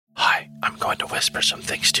going to whisper some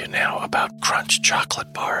things to you now about Crunch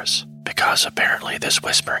chocolate bars, because apparently this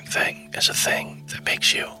whispering thing is a thing that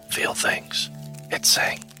makes you feel things. It's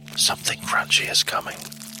saying something crunchy is coming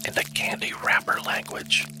in the candy wrapper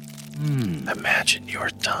language. Imagine your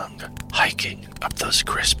tongue hiking up those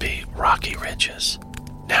crispy, rocky ridges.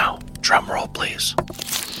 Now, drum roll, please.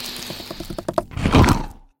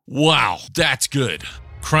 Wow, that's good.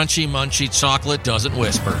 Crunchy, munchy chocolate doesn't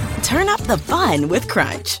whisper. Turn up the fun with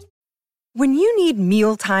Crunch. When you need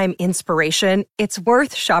mealtime inspiration, it's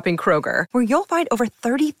worth shopping Kroger, where you'll find over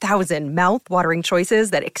 30,000 mouth-watering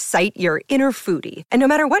choices that excite your inner foodie. And no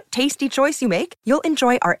matter what tasty choice you make, you'll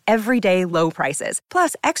enjoy our everyday low prices,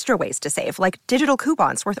 plus extra ways to save, like digital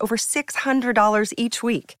coupons worth over $600 each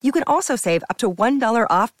week. You can also save up to $1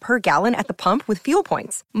 off per gallon at the pump with fuel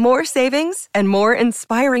points. More savings and more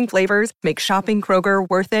inspiring flavors make shopping Kroger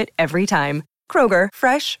worth it every time. Kroger,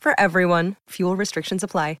 fresh for everyone. Fuel restrictions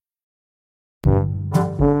apply.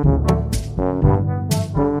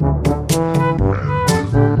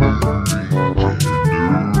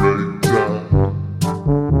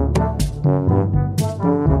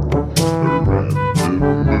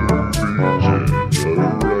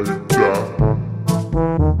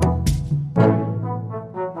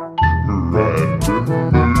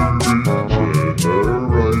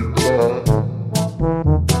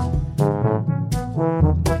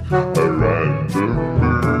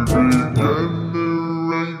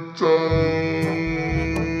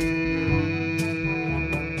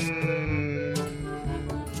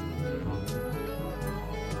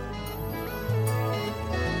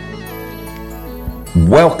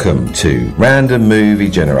 Welcome to Random Movie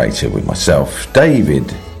Generator with myself,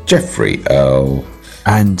 David, Jeffrey, Earl,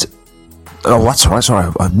 and that's all right.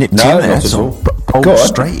 Sorry, I nipped in there. Not at all. Bulged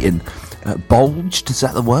straight in. Bulged, is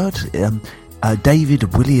that the word?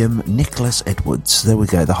 David William Nicholas Edwards. There we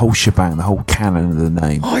go. The whole shebang, the whole canon of the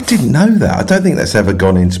name. Oh, I didn't know that. I don't think that's ever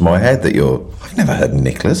gone into my head that I've never heard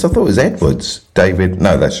Nicholas. I thought it was Edwards. David.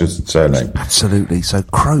 No, that's just surname. Absolutely. So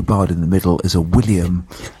crowbarred in the middle is a William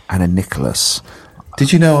and a Nicholas.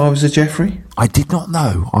 Did you know I was a Jeffrey? I did not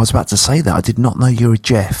know. I was about to say that. I did not know you're a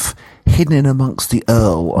Jeff. Hidden in amongst the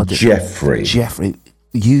Earl. Jeffrey. Jeffrey.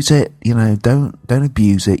 Use it, don't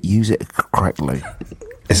abuse it. Use it correctly.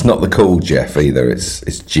 It's not the cool Jeff either. It's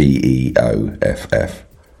Geoff.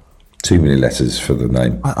 Too many letters for the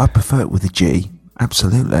name. I prefer it with a G.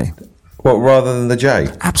 Absolutely. What, rather than the J?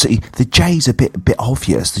 Absolutely. The J's a bit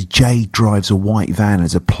obvious. The J drives a white van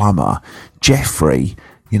as a plumber. Jeffrey,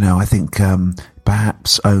 I think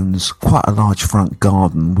perhaps owns quite a large front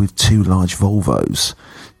garden with two large Volvos.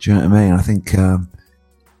 Do you know what I mean? I think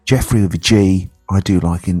Jeffrey with a G, I do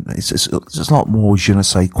like. It's a lot more je ne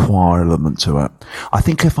sais quoi element to it. I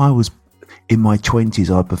think if I was in my 20s,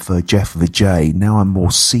 I'd prefer Jeff with a J. Now I'm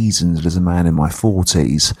more seasoned as a man in my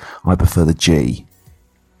 40s. I prefer the G.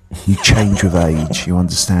 You change with age. You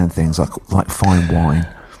understand things like fine wine.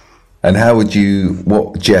 And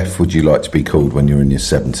what Jeff would you like to be called when you're in your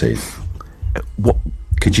 70s? What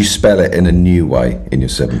could you spell it in a new way in your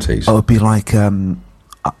 70s? Oh, it'd be like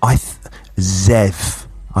Zev.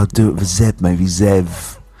 I'd do it with Zeb, maybe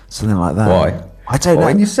Zev, something like that. Why? I don't know.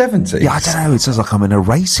 In your 70s? Yeah, I don't know. It sounds like I'm in a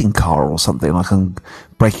racing car or something, like I'm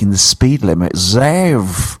breaking the speed limit.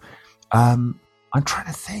 Zev. I'm trying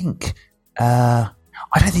to think. I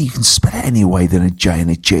don't think you can spell it any way than a J and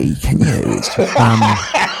a G, can you? It's,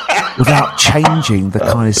 without changing the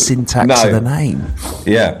kind of syntax of the name.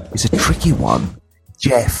 Yeah. It's a tricky one.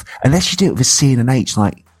 Jeff. Unless you do it with a C and an H,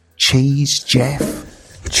 like cheese, Jeff.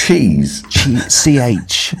 Cheese?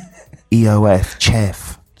 C-H-E-O-F.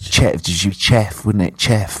 Chef. Chef. Did you chef, wouldn't it?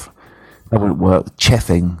 Chef. That wouldn't work.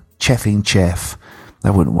 Cheffing, chef.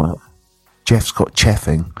 That wouldn't work. Jeff's got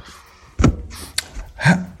cheffing.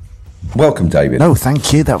 Welcome, David. No,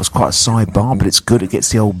 thank you. That was quite a sidebar, but it's good. It gets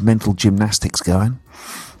the old mental gymnastics going.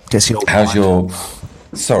 How's your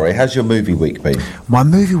movie week been? My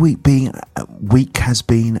movie week has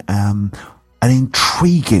been an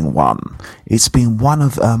intriguing one. It's been one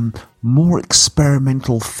of more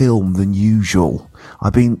experimental film than usual.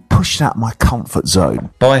 I've been pushed out my comfort zone.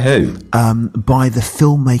 By who? By the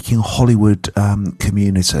filmmaking Hollywood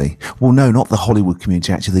community. Well, no, not the Hollywood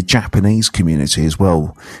community, actually the Japanese community as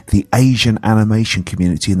well. The Asian animation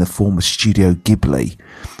community in the former Studio Ghibli.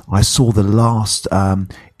 I saw the last,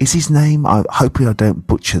 is his name, hopefully I don't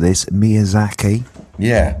butcher this, Miyazaki?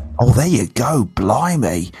 Yeah. Oh, there you go,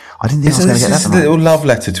 blimey. I didn't think I was going to get that. Is this a little love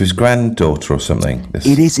letter to his granddaughter or something?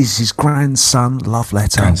 It is. It's his grandson, love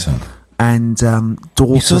letter. Grandson. And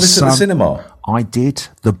daughter's You saw this son. at the cinema? I did.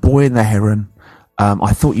 The Boy and the Heron.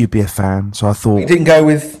 I thought you'd be a fan, so I thought... You didn't go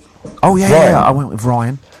with Oh, yeah, Ryan? yeah, I went with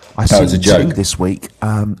Ryan. I saw it's a joke. this week.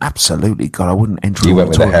 Absolutely, God, I wouldn't enter. You went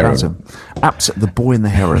with the Heron. Absolutely, the boy and the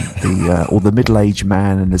heron, or the middle-aged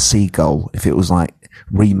man and the seagull. If it was like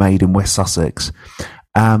remade in West Sussex,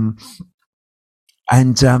 and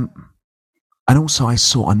also I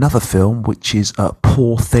saw another film which is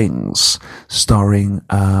Poor Things, starring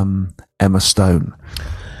Emma Stone.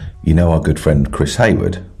 You know our good friend Chris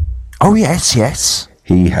Hayward? Oh yes.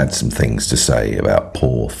 He had some things to say about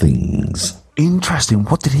Poor Things. Interesting.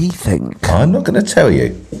 What did he think? I'm not going to tell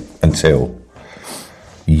you until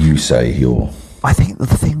you say your... I think the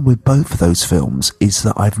thing with both of those films is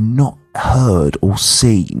that I've not heard or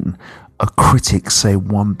seen a critic say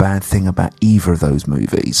one bad thing about either of those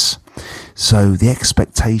movies. So the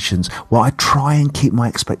expectations... Well, I try and keep my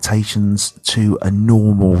expectations to a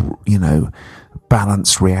normal,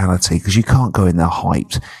 balanced reality, because you can't go in there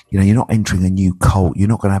hyped. You're not entering a new cult. You're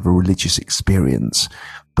not going to have a religious experience.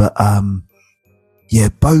 But...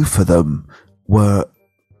 both of them were,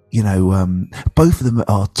 both of them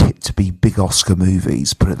are tipped to be big Oscar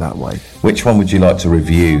movies, put it that way. Which one would you like to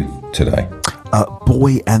review today?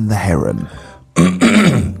 Boy and the Heron.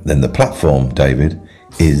 Then the platform, David,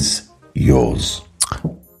 is yours.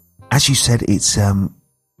 As you said, it's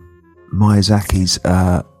Miyazaki's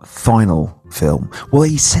final film. Well,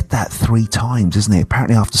 he said that 3 times, isn't he?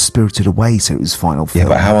 Apparently after Spirited Away, so it was final film. Yeah,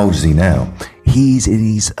 but how old is he now? He's in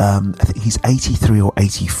his, I think he's 83 or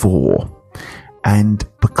 84. And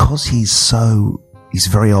because he's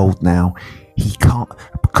very old now, he can't,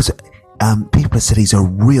 because people have said he's a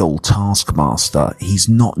real taskmaster. He's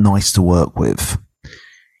not nice to work with.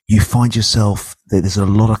 You find yourself, there's a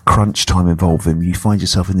lot of crunch time involved with him. You find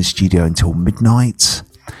yourself in the studio until midnight.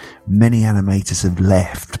 Many animators have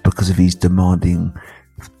left because of his demanding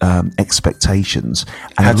expectations.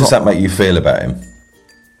 And how does that make you feel about him?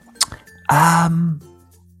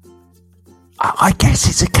 I guess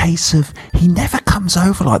it's a case of he never comes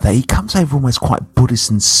over like that. He comes over almost quite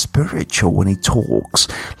Buddhist and spiritual when he talks.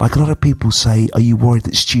 Like a lot of people say, are you worried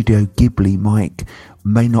that Studio Ghibli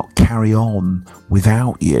may not carry on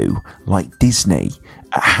without you like Disney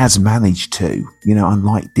has managed to?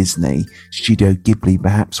 Unlike Disney, Studio Ghibli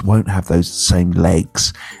perhaps won't have those same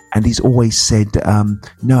legs. And he's always said,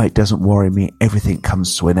 no, it doesn't worry me. Everything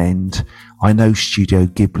comes to an end. I know Studio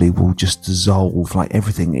Ghibli will just dissolve like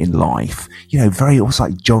everything in life. Very almost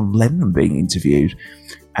like John Lennon being interviewed.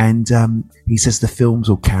 And he says the films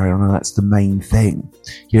will carry on, and that's the main thing.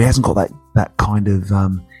 He hasn't got that kind of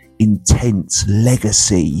intense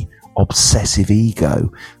legacy, obsessive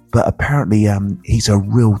ego. But apparently he's a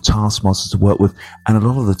real taskmaster to work with. And a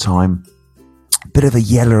lot of the time, a bit of a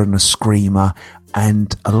yeller and a screamer.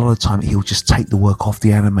 And a lot of the time he'll just take the work off the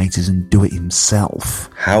animators and do it himself.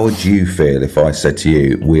 How would you feel if I said to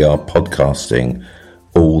you, we are podcasting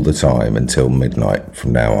all the time until midnight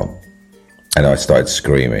from now on? And I started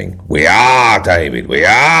screaming, we are, David, we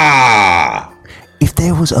are! If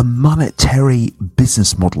there was a monetary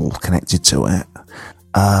business model connected to it,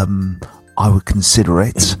 I would consider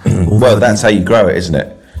it. Well, that's how you grow it, isn't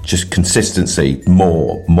it? Just consistency,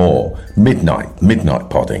 more. Midnight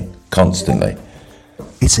podding, constantly.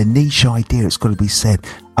 It's a niche idea, it's got to be said.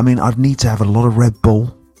 I mean, I'd need to have a lot of Red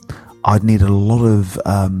Bull. I'd need a lot of,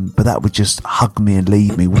 but that would just hug me and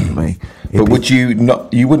leave me, wouldn't me? But would you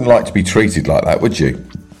not? You wouldn't like to be treated like that, would you?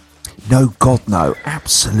 No, God, no,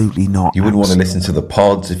 absolutely not. You wouldn't want to listen to the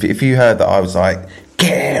pods if you heard that I was like,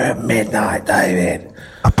 get here at midnight, David.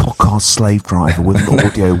 A podcast slave driver with an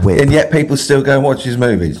audio whip. And yet people still go and watch his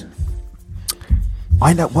movies.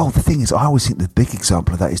 I know. Well, the thing is, I always think the big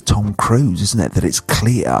example of that is Tom Cruise, isn't it? That it's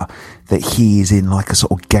clear that he is in like a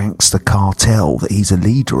sort of gangster cartel that he's a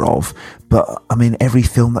leader of. But I mean, every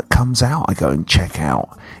film that comes out, I go and check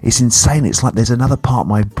out. It's insane. It's like there's another part of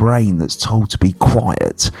my brain that's told to be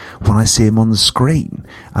quiet when I see him on the screen.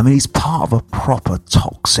 I mean, he's part of a proper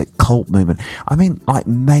toxic cult movement. I mean, like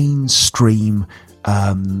mainstream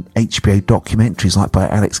HBO documentaries like by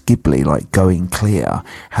Alex Ghibli, like Going Clear,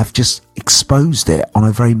 have just exposed it on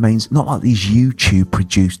a very not like these YouTube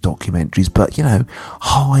produced documentaries, but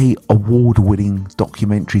high award winning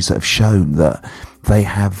documentaries that have shown that they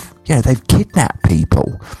have they've kidnapped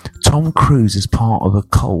people. Tom Cruise is part of a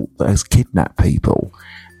cult that has kidnapped people,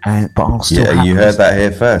 but I'll still you heard that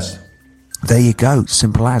here first. There you go,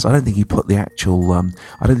 simple as. I don't think he put the actual,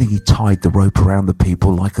 I don't think he tied the rope around the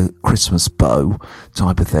people like a Christmas bow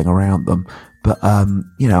type of thing around them. But,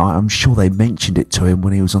 I'm sure they mentioned it to him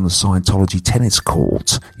when he was on the Scientology tennis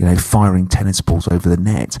court, firing tennis balls over the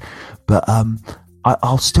net. But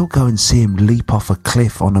I'll still go and see him leap off a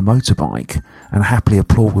cliff on a motorbike and happily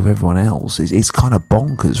applaud with everyone else. It's kind of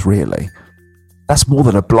bonkers, really. That's more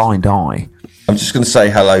than a blind eye. I'm just going to say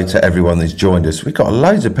hello to everyone that's joined us. We've got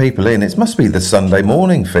loads of people in. It must be the Sunday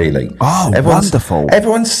morning feeling. Oh, wonderful.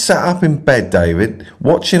 Everyone's sat up in bed, David,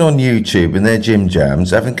 watching on YouTube in their gym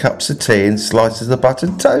jams, having cups of tea and slices of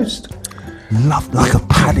buttered toast. Love, like a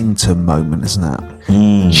Paddington moment, isn't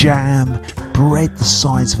it? Jam, bread the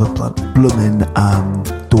size of a blooming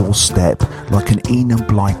doorstep, like an Enid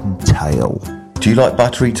Blyton tale. Do you like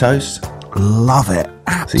buttery toast? Love it.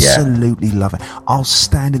 Absolutely love it. I'll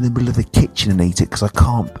stand in the middle of the kitchen and eat it because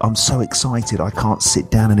I'm so excited I can't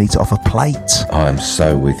sit down and eat it off a plate. I'm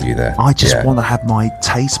so with you there. I just want to have my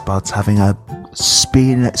taste buds having a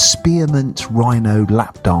spearmint rhino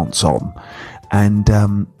lap dance on, and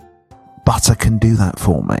butter can do that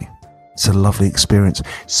for me. It's a lovely experience,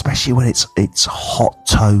 especially when it's hot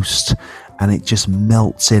toast and it just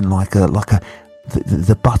melts in like a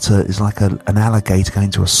the butter is like an alligator going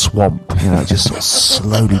to a swamp. It just sort of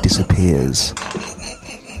slowly disappears.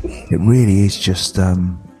 It really is just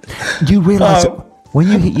you realise that when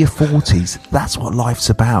you hit your 40s, that's what life's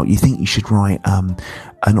about. You think you should write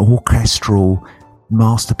an orchestral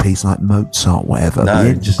masterpiece like Mozart, whatever. No, at the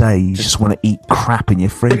end of the day, you just want to eat crap in your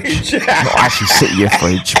fridge. Not actually sit in your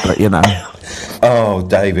fridge, but Oh,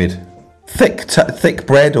 David, thick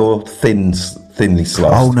bread or thinly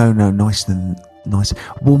sliced? Oh no, nice.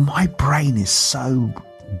 Well, my brain is so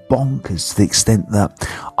bonkers to the extent that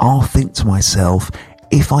I'll think to myself,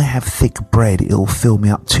 if I have thick bread, it'll fill me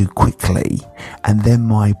up too quickly, and then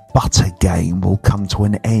my butter game will come to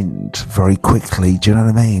an end very quickly. Do you know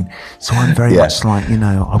what I mean? So I'm very much like,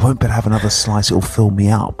 I won't be able to have another slice, it'll fill me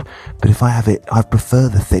up. But if I have it, I prefer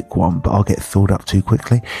the thick one, but I'll get filled up too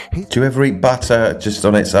quickly. Do you ever eat butter just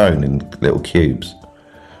on its own in little cubes?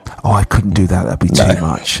 Oh, I couldn't do that. That'd be too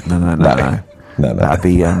much. No.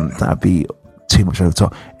 That'd be too much over the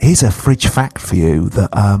top. Here's a fridge fact for you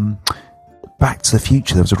that Back to the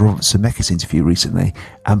Future, there was a Robert Zemeckis interview recently,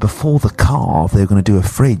 and before the car they were going to do a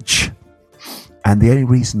fridge, and the only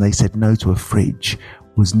reason they said no to a fridge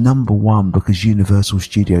was, number one, because Universal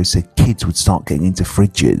Studios said kids would start getting into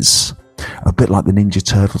fridges, a bit like the Ninja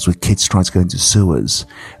Turtles with kids trying to go into sewers.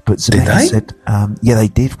 But Zemeckis said they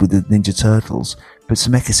did with the Ninja Turtles, but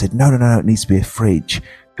Zemeckis said no, it needs to be a fridge.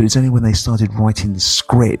 But it's only when they started writing the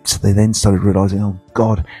script, they then started realising, oh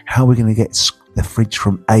God, how are we going to get the fridge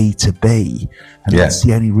from A to B? And that's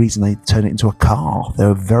the only reason they turned it into a car. They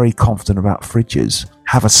were very confident about fridges.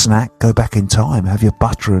 Have a snack, go back in time, have your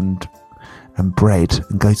butter and bread,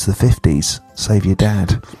 and go to the 50s. Save your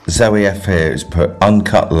dad. Zoe F here has put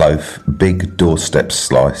uncut loaf, big doorstep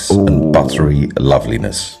slice, and buttery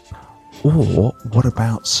loveliness. Or what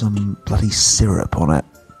about some bloody syrup on it?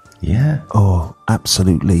 Yeah. Oh,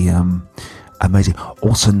 absolutely amazing.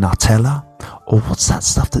 Also Nutella. Or what's that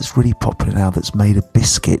stuff that's really popular now that's made of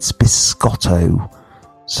biscuits? Biscotto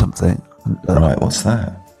something. Right, what's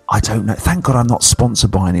that? I don't know. Thank God I'm not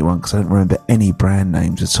sponsored by anyone because I don't remember any brand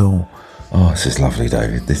names at all. Oh, this is lovely,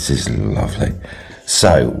 David. This is lovely.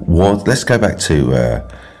 So, let's go back to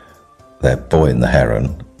their boy in the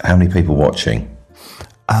Heron. How many people watching?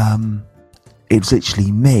 It was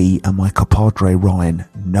literally me and my compadre Ryan.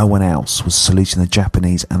 No one else was saluting the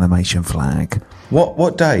Japanese animation flag.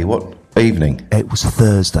 What day? What evening? It was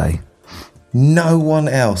Thursday. No one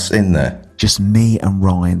else in there? Just me and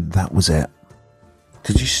Ryan. That was it.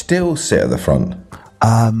 Did you still sit at the front?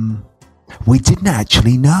 We didn't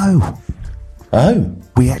actually know. Oh.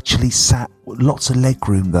 We actually sat, lots of leg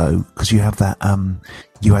room though, because you have that,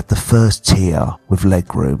 you had the first tier with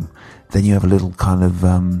leg room. Then you have a little kind of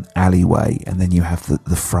alleyway, and then you have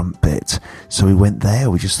the front bit. So we went there.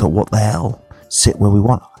 We just thought, what the hell? Sit where we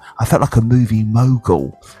want. I felt like a movie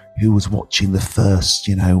mogul who was watching the first,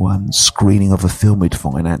 screening of a film we'd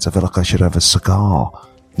financed. I felt like I should have a cigar.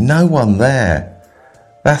 No one there.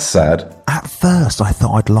 That's sad. At first, I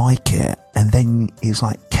thought I'd like it. And then it was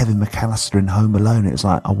like Kevin McAllister in Home Alone. It was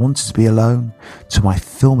like, I wanted to be alone to my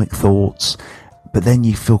filmic thoughts. But then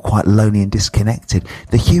you feel quite lonely and disconnected.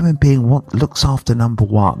 The human being looks after number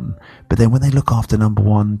one, but then when they look after number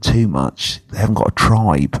one too much, they haven't got a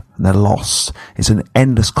tribe and they're lost. It's an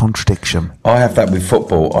endless contradiction. I have that with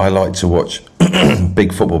football. I like to watch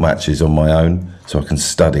big football matches on my own so I can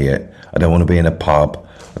study it. I don't want to be in a pub.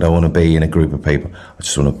 I don't want to be in a group of people. I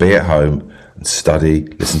just want to be at home and study,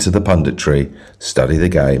 listen to the punditry, study the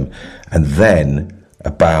game. And then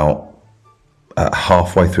about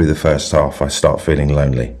halfway through the first half, I start feeling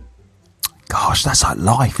lonely. Gosh, that's like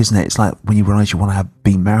life, isn't it? It's like when you realise you want to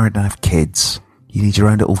be married and have kids. You need your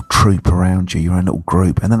own little troop around you, your own little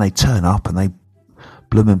group. And then they turn up and they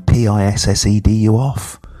bloomin' PISSED you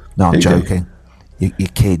off. No, I'm joking. Your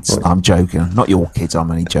kids. What? I'm joking. Not your kids. I'm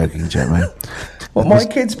only joking. Do you know what I mean? Well, my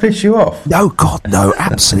kids piss you off? No, God, no.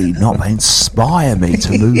 Absolutely not. They inspire me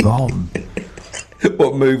to move on.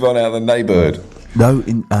 What, move on out of the neighbourhood? No,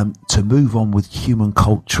 to move on with human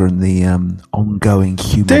culture and the ongoing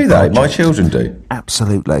human. Do they? Project. My children do.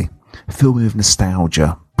 Absolutely. Fill me with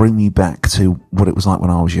nostalgia. Bring me back to what it was like when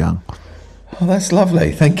I was young. Oh, that's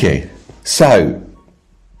lovely. Thank you. So,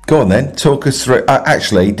 go on then. Talk us through.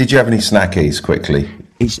 Actually, did you have any snackies quickly?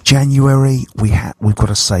 It's January. We've got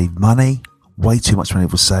to save money. Way too much money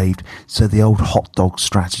was saved. So the old hot dog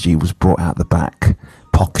strategy was brought out the back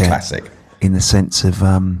pocket. Classic. In the sense of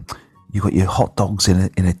you've got your hot dogs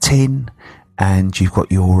in a tin, and you've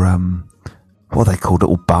got your what are they called,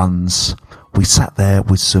 little buns. We sat there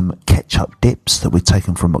with some ketchup dips that we'd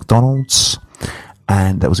taken from McDonald's,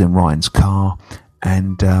 and that was in Ryan's car.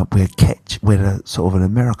 And we had a sort of an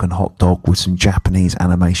American hot dog with some Japanese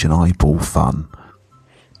animation eyeball fun.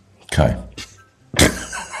 Okay.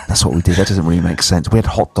 That's what we did. That doesn't really make sense. We had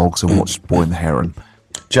hot dogs and watched Boy and the Heron.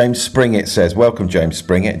 James Springett says, welcome James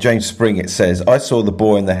Springett. James Springett says, I saw The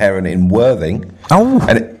Boy and the Heron in Worthing. Oh.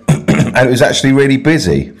 And it was actually really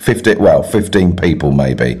busy. 15 people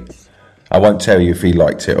maybe. I won't tell you if he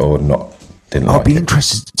liked it or not. I'd be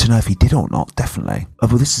interested to know if he did or not, definitely.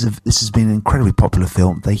 Well, this has been an incredibly popular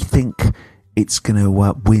film. They think it's going to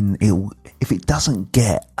win. If it doesn't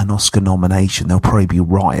get an Oscar nomination, there'll probably be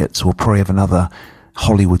riots. We'll probably have another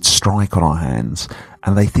Hollywood strike on our hands.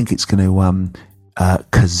 And they think it's going to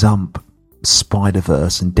kazump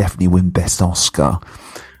Spider-Verse and definitely win Best Oscar.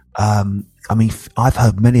 I mean, I've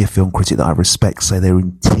heard many a film critic that I respect say they were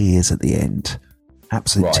in tears at the end.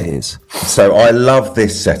 Absolute tears. So I love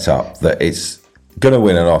this setup that it's going to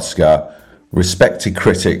win an Oscar. Respected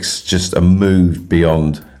critics just are moved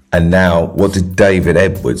beyond. And now, what did David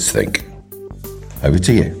Edwards think? Over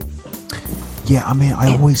to you. Yeah, I mean,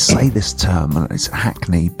 I always say this term, and it's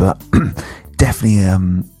hackney, but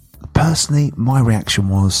definitely, personally, my reaction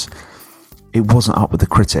was it wasn't up with the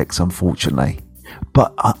critics, unfortunately.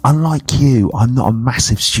 But unlike you, I'm not a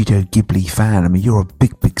massive Studio Ghibli fan. I mean, you're a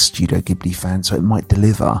big Studio Ghibli fan, so it might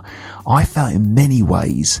deliver. I felt in many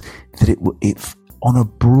ways that it on a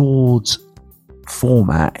broad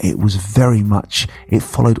format, it was very much, it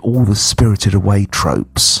followed all the Spirited Away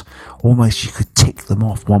tropes. Almost you could tick them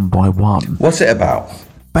off one by one. What's it about?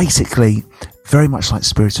 Basically, very much like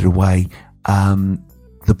Spirited Away,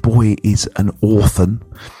 the boy is an orphan,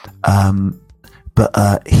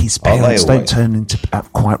 but his parents don't turn into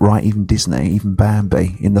quite right. Even Disney, even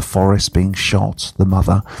Bambi in the forest being shot, the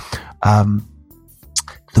mother.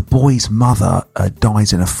 The boy's mother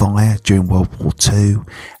dies in a fire during World War II,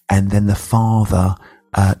 and then the father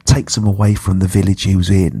takes him away from the village he was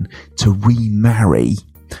in to remarry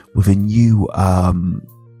with a new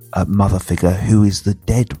mother figure who is the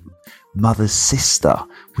dead mother's sister,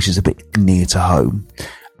 which is a bit near to home.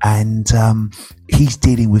 And he's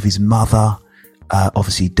dealing with his mother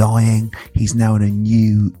obviously dying. He's now in a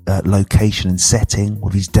new location and setting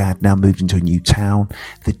with his dad now moved into a new town.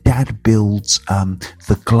 The dad builds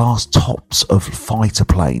the glass tops of fighter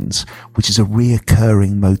planes, which is a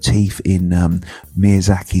reoccurring motif in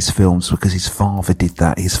Miyazaki's films because his father did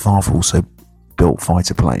that. His father also built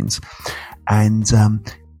fighter planes. And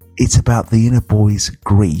it's about the inner boy's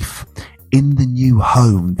grief in the new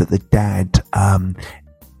home that the dad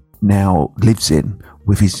now lives in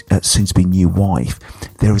with his soon-to-be new wife.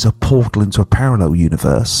 There is a portal into a parallel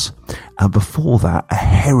universe, and before that, a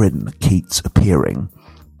heron keeps appearing,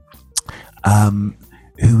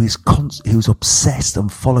 who's obsessed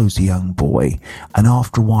and follows the young boy. And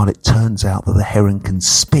after a while, it turns out that the heron can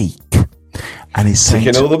speak, and is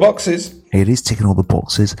ticking all the boxes. It is ticking all the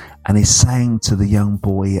boxes, and is saying to the young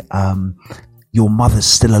boy, "Your mother's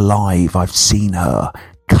still alive. I've seen her.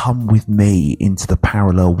 Come with me into the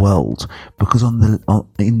parallel world," because in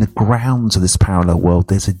the grounds of this parallel world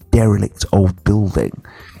there's a derelict old building,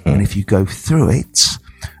 and if you go through it,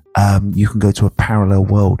 you can go to a parallel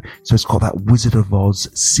world. So it's got that Wizard of Oz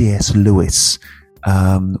C.S. Lewis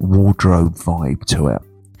wardrobe vibe to it.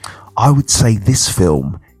 I would say this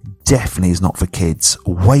film definitely is not for kids.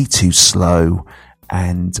 Way too slow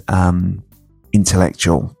and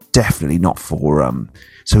intellectual. Definitely not for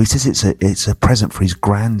so he says it's a present for his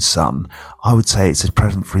grandson. I would say it's a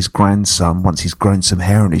present for his grandson once he's grown some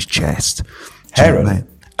hair on his chest. Heron?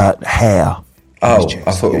 Hair. Oh,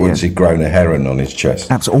 I thought once he'd grown a heron on his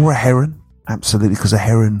chest. Absolutely, or a heron. Absolutely, because a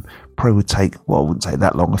heron probably would take, well, it wouldn't take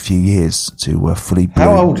that long, a few years to fully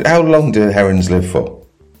bloom. How long do herons live for?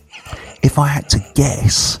 If I had to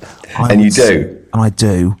guess... And you do? I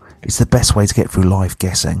do. It's the best way to get through life,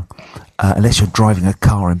 guessing. Unless you're driving a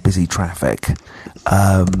car in busy traffic.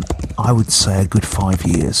 I would say a good 5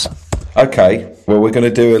 years. Okay, well, we're going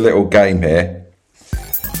to do a little game here.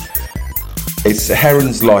 It's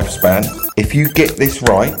Heron's lifespan. If you get this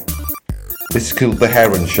right, this is called The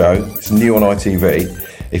Heron Show. It's new on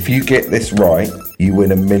ITV. If you get this right, you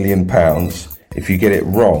win £1 million. If you get it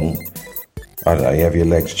wrong, I don't know, you have your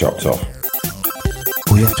legs chopped off.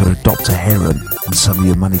 Or you have to adopt a heron, and some of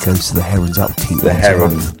your money goes to the heron's upkeep. The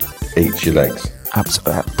heron eats your legs.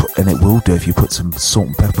 And it will do if you put some salt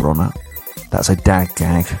and pepper on it. That's a dag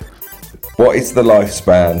gag. What is the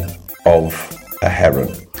lifespan of a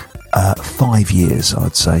heron? 5 years,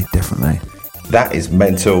 I'd say, definitely. That is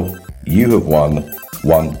mental. You have won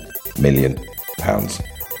 £1 million.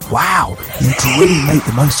 Wow, you need to really make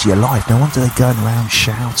the most of your life. No wonder they're going around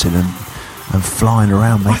shouting and flying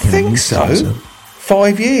around making I think so.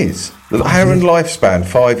 5 years. The heron lifespan,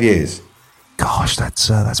 5 years. Gosh,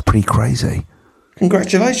 that's pretty crazy.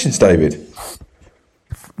 Congratulations, David.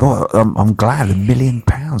 Well, I'm glad. £1 million.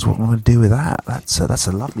 What am I going to do with that? That's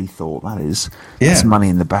a lovely thought. That is. Yeah. That's money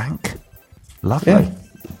in the bank. Lovely. Yeah.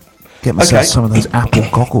 Get myself some of those Apple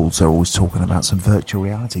goggles they're always talking about. Some virtual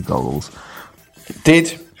reality goggles.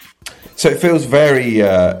 So it feels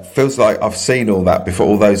feels like I've seen all that before.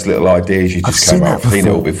 All those little ideas you just came up. I've seen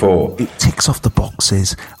it all before. It ticks off the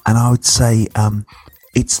boxes, and I would say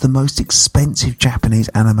it's the most expensive Japanese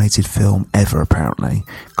animated film ever, apparently,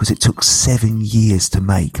 because it took 7 years to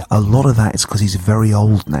make. A lot of that is because he's very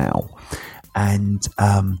old now, and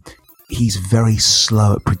he's very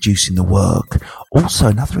slow at producing the work. Also,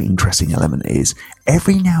 another interesting element is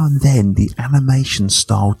every now and then the animation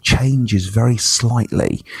style changes very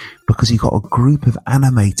slightly because you've got a group of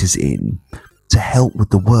animators in to help with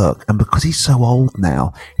the work, and because he's so old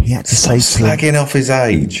now, he had to say slagging off his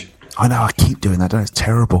age. I know, I keep doing that. It's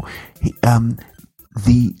terrible.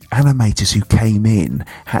 The animators who came in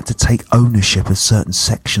had to take ownership of certain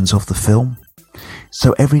sections of the film.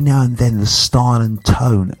 So every now and then the style and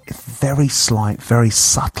tone, very slight, very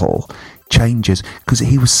subtle, changes. Because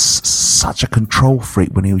he was such a control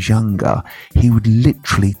freak when he was younger, he would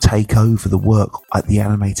literally take over the work at the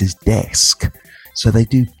animator's desk. So they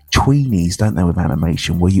do tweenies, don't they, with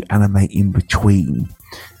animation, where you animate in between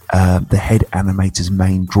the head animator's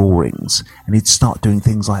main drawings, and he'd start doing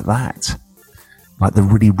things like that, like the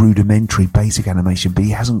really rudimentary basic animation, but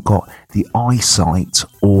he hasn't got the eyesight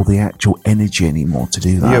or the actual energy anymore to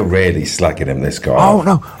do that. You're really slagging him, this guy. Oh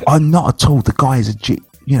no, I'm not at all. The guy is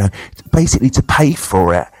basically to pay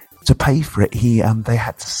for it, he they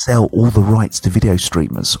had to sell all the rights to video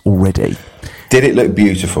streamers already. Did it look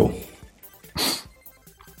beautiful?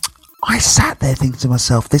 I sat there thinking to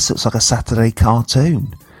myself, this looks like a Saturday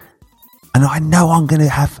cartoon. And I know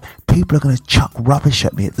people are going to chuck rubbish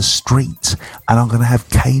at me at the street, and I'm going to have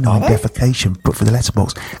canine defecation put for the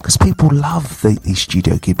letterbox, because people love these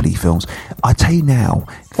Studio Ghibli films. I tell you now...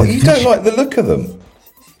 Well, you don't like the look of them?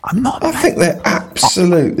 I'm not... I think they're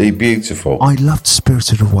absolutely beautiful. I loved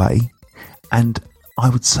Spirited Away, and I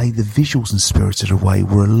would say the visuals in Spirited Away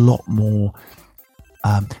were a lot more...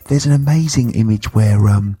 there's an amazing image where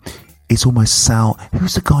it's almost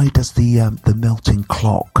who's the guy who does the melting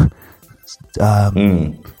clock?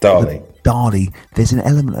 Dali. There's an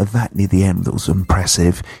element of that near the end that was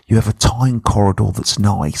impressive. You have a time corridor that's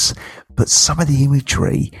nice, but some of the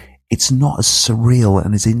imagery, it's not as surreal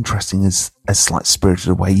and as interesting as like Spirited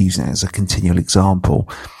Away, using it as a continual example.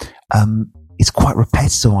 It's quite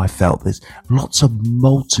repetitive, I felt. There's lots of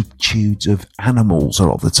multitudes of animals a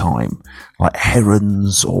lot of the time, like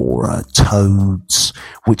herons or toads,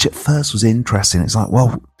 which at first was interesting. It's like,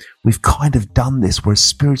 well, we've kind of done this, whereas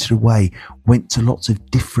Spirited Away went to lots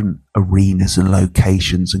of different arenas and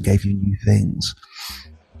locations and gave you new things.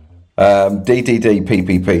 DDD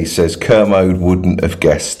PPP says Kermode wouldn't have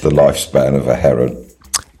guessed the lifespan of a heron.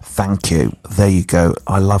 Thank you. There you go.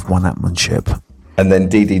 I love one-upmanship. And then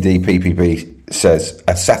DDD PPP says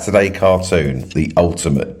a Saturday cartoon, the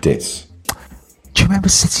ultimate diss. Do you remember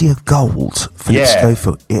City of Gold? Philip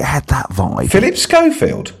Schofield. It had that vibe. Philip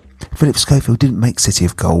Schofield didn't make City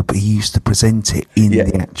of Gold, but he used to present it in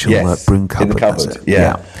the actual broom cupboard. In the cupboard,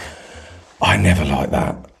 yeah. I never liked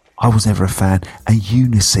that. I was never a fan. And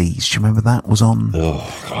Ulysses, do you remember that was on?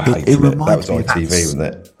 Oh, God, I hated it. That was on TV, wasn't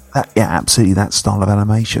it? Absolutely, that style of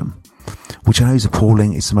animation, which I know is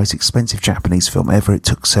appalling. It's the most expensive Japanese film ever. It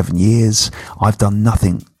took 7 years. I've done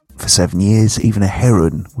nothing for 7 years. Even a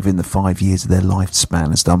heron within the 5 years of their lifespan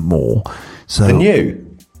has done more. So than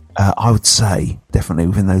you? I would say definitely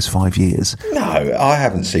within those 5 years. No, I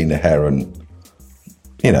haven't seen a heron,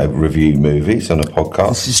 review movies on a podcast.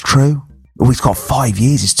 This is true. he's got 5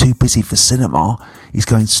 years. He's too busy for cinema. He's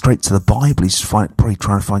going straight to the Bible. He's probably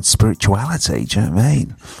trying to find spirituality. Do you know what I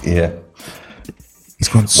mean? Yeah. He's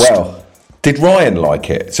gone. Well, did Ryan like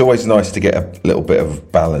it? It's always nice to get a little bit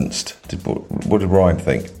of balanced. What did Ryan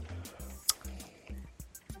think?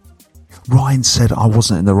 Ryan said I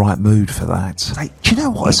wasn't in the right mood for that. Do you know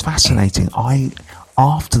what is fascinating? I,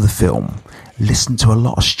 after the film, listened to a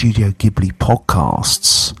lot of Studio Ghibli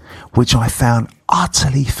podcasts, which I found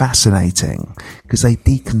utterly fascinating because they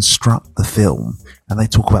deconstruct the film and they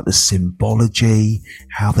talk about the symbology,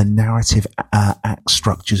 how the narrative act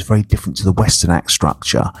structure is very different to the Western act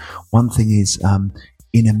structure. One thing is,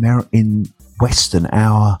 in Western,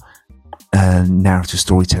 our narrative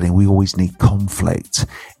storytelling, we always need conflict.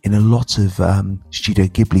 In a lot of Studio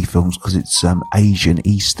Ghibli films, because it's Asian,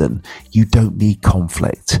 Eastern, you don't need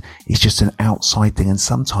conflict. It's just an outside thing, and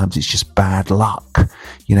sometimes it's just bad luck.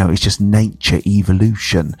 It's just nature,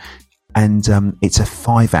 evolution. And it's a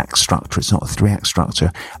 5-act structure, it's not a 3-act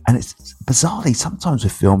structure. And it's bizarrely, sometimes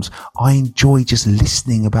with films, I enjoy just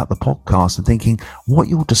listening about the podcast and thinking, what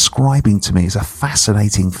you're describing to me is a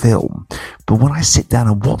fascinating film. But when I sit down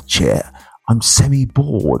and watch it, I'm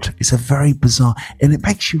semi-bored. It's a very bizarre, and it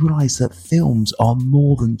makes you realise that films are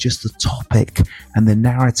more than just the topic and the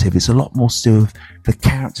narrative. It's a lot more to do with the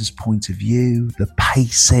character's point of view, the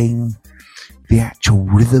pacing, the actual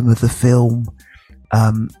rhythm of the film.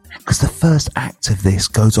 Because the first act of this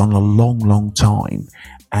goes on a long, long time,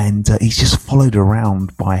 and he's just followed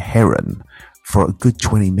around by a heron for a good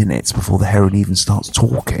 20 minutes before the heron even starts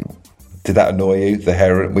talking. Did that annoy you, the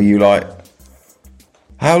heron? Were you like,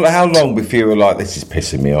 how long before you were like, this is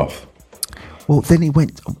pissing me off? Well, then he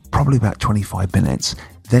went probably about 25 minutes.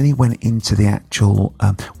 Then he went into the actual,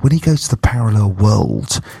 when he goes to the parallel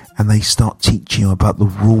world and they start teaching him about the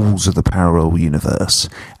rules of the parallel universe,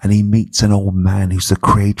 and he meets an old man who's the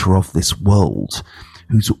creator of this world,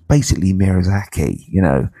 who's basically Miyazaki,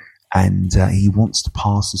 and he wants to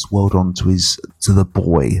pass this world on to the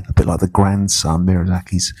boy, a bit like the grandson,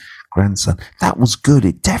 Miyazaki's grandson. That was good.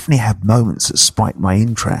 It definitely had moments that spiked my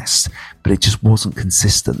interest, but it just wasn't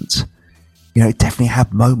consistent. It definitely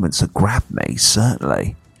had moments that grabbed me,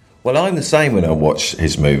 certainly. Well, I'm the same when I watch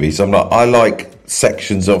his movies. I like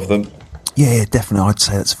sections of them. Yeah, definitely. I'd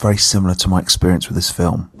say that's very similar to my experience with this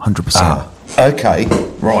film. 100%. Okay.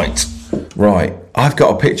 Right. I've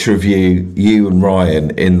got a picture of you and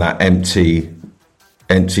Ryan in that empty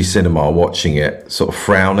cinema watching it, sort of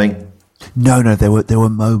frowning. No, there were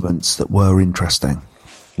moments that were interesting.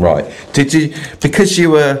 Right. Did you, because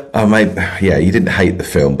you were, you didn't hate the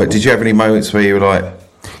film, but did you have any moments where you were like...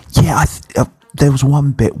 Yeah, there was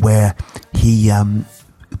one bit where he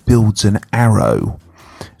builds an arrow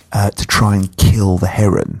to try and kill the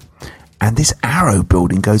heron. And this arrow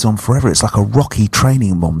building goes on forever. It's like a Rocky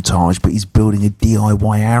training montage, but he's building a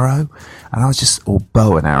DIY arrow. And or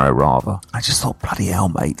bow and arrow rather. I just thought, bloody hell,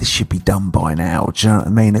 mate, this should be done by now. Do you know what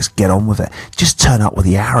I mean? Let's get on with it. Just turn up with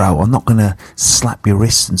the arrow. I'm not going to slap your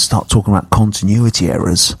wrists and start talking about continuity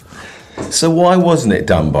errors. So why wasn't it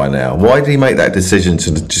done by now? Why did he make that decision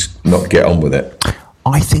to just not get on with it?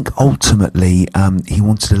 I think ultimately he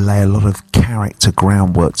wanted to lay a lot of character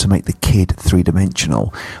groundwork to make the kid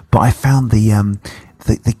three-dimensional. But I found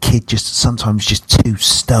the kid sometimes just too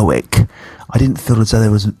stoic. I didn't feel as though there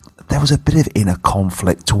was a bit of inner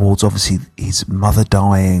conflict towards obviously his mother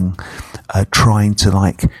dying, trying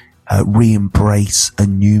to re-embrace a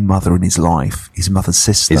new mother in his life, his mother's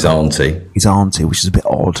sister. His auntie, which is a bit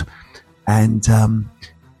odd. And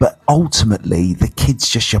but ultimately, the kid's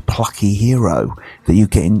just your plucky hero that you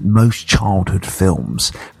get in most childhood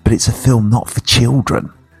films. But it's a film not for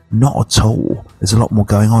children. Not at all. There's a lot more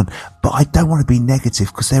going on. But I don't want to be negative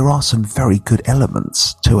because there are some very good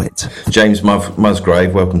elements to it. James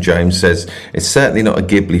Musgrave, welcome James, says, it's certainly not a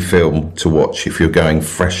Ghibli film to watch if you're going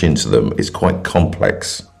fresh into them. It's quite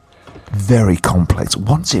complex. Very complex.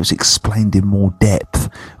 Once it was explained in more depth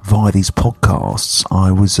via these podcasts,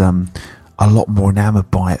 I was a lot more enamoured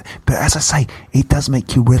by it. But as I say, it does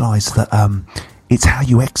make you realise that it's how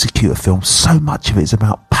you execute a film. So much of it is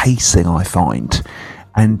about pacing, I find,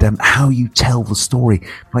 and how you tell the story.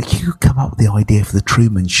 Like, you come up with the idea for the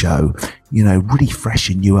Truman Show, really fresh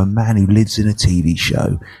and new, a man who lives in a TV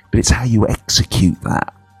show, but it's how you execute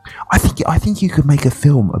that. I think you could make a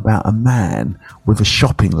film about a man with a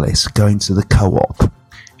shopping list going to the co-op,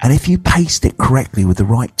 and if you paced it correctly with the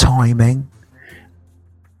right timing,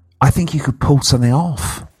 I think you could pull something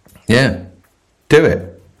off. Yeah, do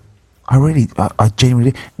it. I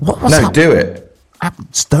genuinely... do it.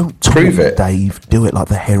 Don't talk, prove it, Dave. Do it like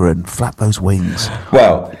the heron. Flap those wings.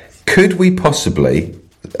 Well, could we possibly,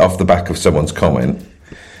 off the back of someone's comment,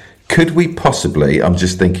 Could we possibly, I'm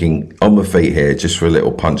just thinking on my feet here, just for a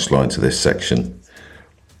little punchline to this section,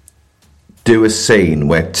 do a scene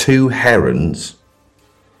where two herons,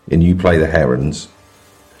 and you play the herons,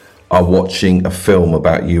 are watching a film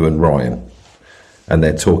about you and Ryan, and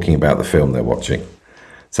they're talking about the film they're watching.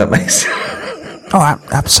 Does that make sense? Oh,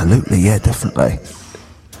 absolutely, yeah, definitely.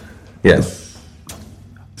 Yeah.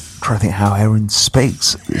 Trying to think how Heron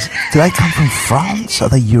speaks. Do they come from France? Are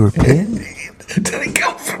they European? Do they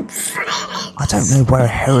come from France? I don't know where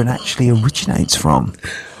Heron actually originates from.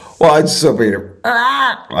 Well, I'd still be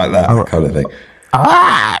like that kind of thing.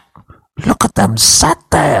 Look at them sat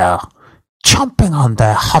there, chomping on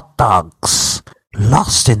their hot dogs,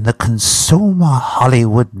 lost in the consumer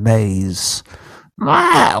Hollywood maze.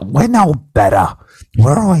 We're no better.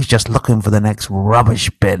 We're always just looking for the next rubbish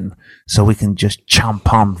bin so we can just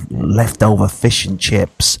chomp on leftover fish and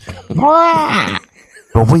chips.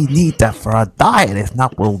 But we need that for our diet. If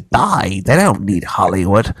not, we'll die. They don't need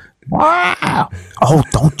Hollywood. Oh,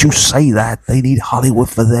 don't you say that. They need Hollywood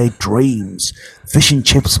for their dreams. Fish and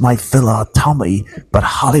chips might fill our tummy, but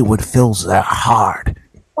Hollywood fills their heart.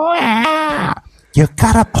 You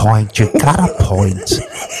got a point.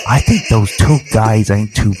 I think those two guys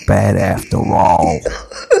ain't too bad after all.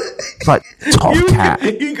 It's like Top Cat.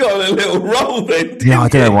 You got a little roll then. Yeah, I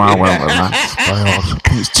don't know why I went with that. I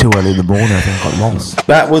think it's too early in the morning. I think I got lost.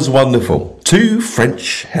 That was wonderful. Two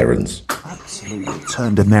French herons. Absolutely.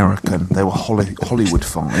 Turned American. They were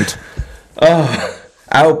Hollywood-fied.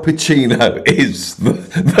 Al Pacino is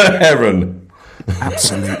the heron.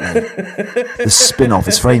 Absolutely. The spin-off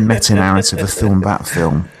is very meta-narrative, a film about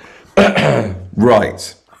film.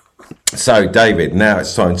 Right. So, David, now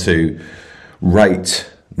it's time to rate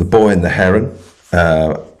The Boy and the Heron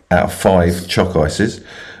out of 5 chalk ices.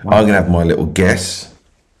 Wow. I'm going to have my little guess.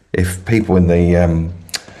 If people in the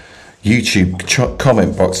YouTube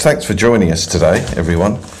comment box, thanks for joining us today,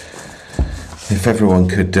 everyone. If everyone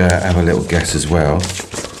could have a little guess as well.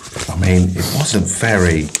 I mean, it wasn't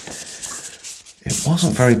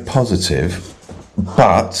very positive,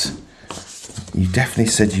 but you definitely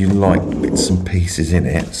said you liked bits and pieces in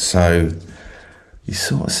it, so you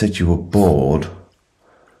sort of said you were bored.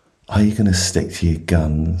 Are you going to stick to your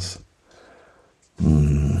guns?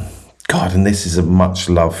 God, and this is a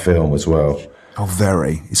much-loved film as well. Oh,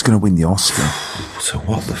 very. It's going to win the Oscar. So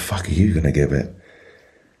what the fuck are you going to give it?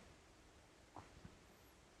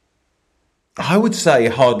 I would say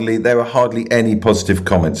there were hardly any positive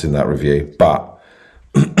comments in that review, but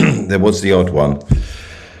there was the odd one.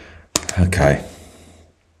 Okay.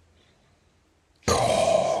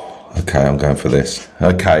 Okay, I'm going for this.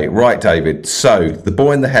 Okay, right, David. So, The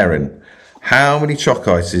Boy and the Heron. How many chalk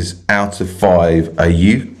ices out of 5 are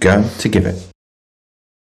you going to give it?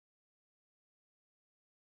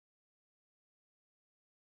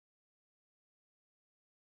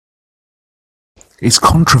 It's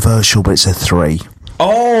controversial, but it's a 3.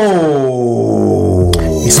 Oh!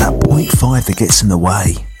 It's that 0.5 that gets in the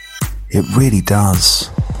way. It really does.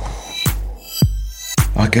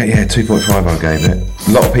 2.5 I gave it.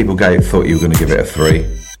 A lot of people thought you were going to give it a 3.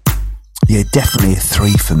 Yeah, definitely a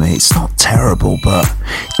 3 for me. It's not terrible, but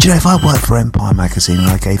do you know, if I worked for Empire magazine and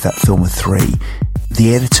I gave that film a 3,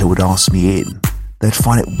 the editor would ask me in. They'd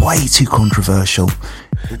find it way too controversial.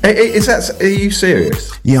 Are you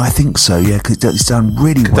serious? Yeah, I think so, yeah, because it's done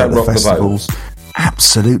really well at the festivals.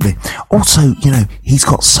 Absolutely. Also, he's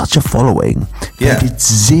got such a following. Yeah. They did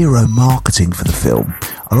 0 marketing for the film.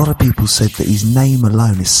 A lot of people said that his name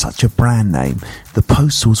alone is such a brand name. The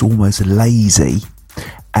poster was almost lazy,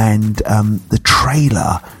 and the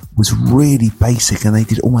trailer was really basic, and they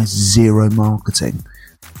did almost 0 marketing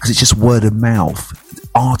because it's just word of mouth.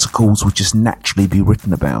 Articles would just naturally be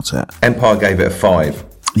written about it. Empire gave it a 5.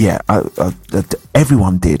 Yeah,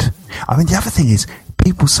 everyone did. I mean, the other thing is,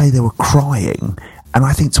 people say they were crying, and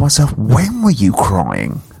I think to myself, when were you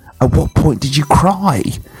crying? At what point did you cry?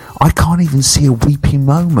 I can't even see a weeping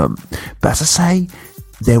moment. But as I say,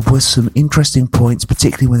 there were some interesting points,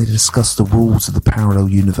 particularly when they discussed the rules of the parallel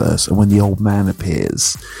universe, and when the old man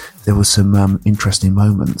appears, there were some interesting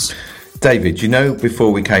moments. David,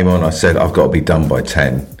 before we came on, I said I've got to be done by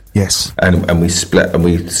 10. Yes. And we split the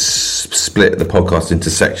podcast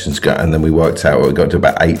into sections, and then we worked out we got to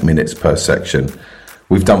about 8 minutes per section.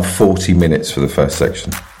 We've done 40 minutes for the first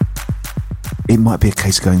section. It might be a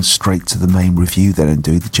case of going straight to the main review then and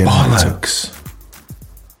do the generator. Bollocks.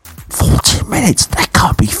 40 minutes? That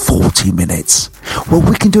can't be 40 minutes. Well,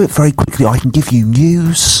 we can do it very quickly. I can give you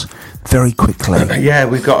news, very quickly. Yeah,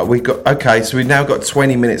 we've got. Okay, so we've now got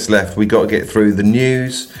 20 minutes left. We've got to get through the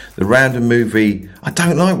news, the random movie. I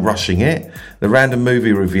don't like rushing it. The random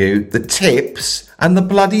movie review, the tips, and the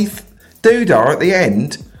bloody doodah at the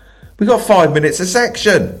end. We've got 5 minutes a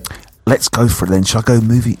section. Let's go for it then. Shall I go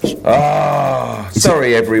movie?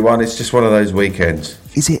 Sorry, everyone. It's just one of those weekends.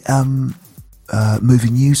 Is it movie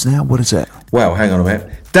news now? What is it? Well, hang on a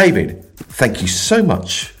minute. David, thank you so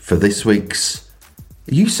much for this week's...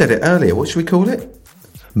 You said it earlier. What should we call it?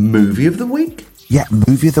 Movie of the week? Yeah,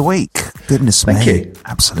 movie of the week. Goodness me. Thank you.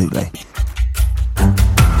 Absolutely.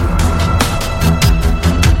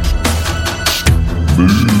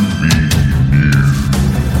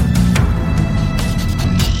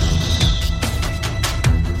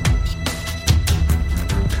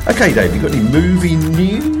 Okay, Dave, you got any movie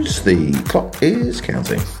news? The clock is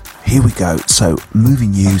counting. Here we go. So, movie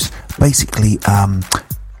news. Basically, Tom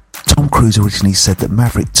Cruise originally said that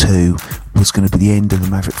Maverick 2 was going to be the end of the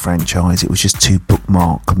Maverick franchise. It was just 2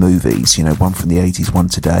 bookmark movies, one from the 80s, one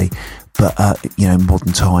today, but,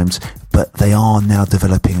 modern times. But they are now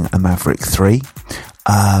developing a Maverick 3.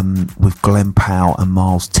 With Glenn Powell and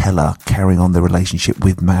Miles Teller carrying on the relationship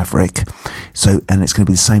with Maverick. So, and it's going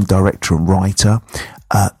to be the same director and writer.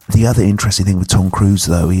 The other interesting thing with Tom Cruise,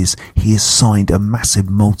 though, is he has signed a massive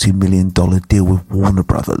multi-million-dollar deal with Warner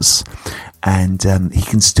Brothers, and he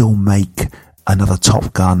can still make another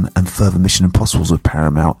Top Gun and further Mission Impossibles with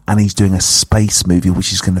Paramount, and he's doing a space movie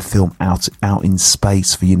which is going to film out in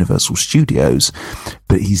space for Universal Studios,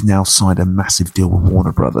 but he's now signed a massive deal with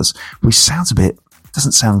Warner Brothers, which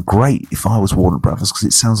doesn't sound great if I was Warner Brothers, because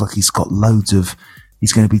it sounds like he's going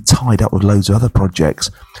to be tied up with loads of other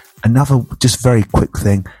projects. Another just very quick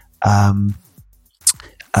thing,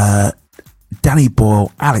 Danny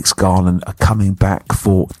Boyle, Alex Garland are coming back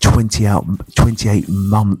for 28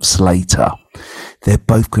 months later. They're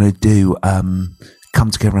both going to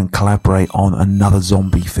come together and collaborate on another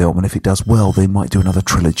zombie film, and if it does well, they might do another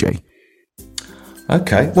trilogy.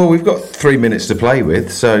 Okay, well, we've got 3 minutes to play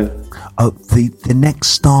with, so... The next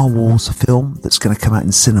Star Wars film that's going to come out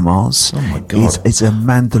in cinemas is a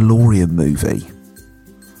Mandalorian movie.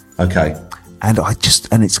 Okay. And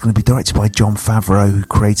it's going to be directed by Jon Favreau, who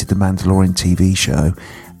created the Mandalorian TV show,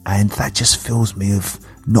 and that just fills me with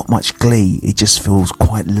not much glee. It just feels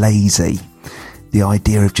quite lazy. The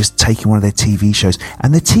idea of just taking one of their TV shows,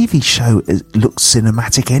 and the TV show looks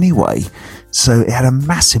cinematic anyway. So it had a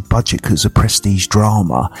massive budget because it's a prestige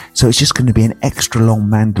drama. So it's just going to be an extra long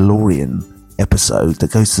Mandalorian episode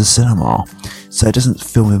that goes to the cinema. So it doesn't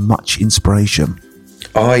fill me with much inspiration.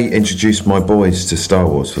 I introduced my boys to Star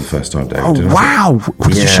Wars for the first time, David. Oh, wow. What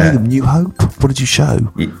did you show them? New Hope? What did you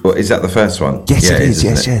show? Well, is that the first one? Yes, it is.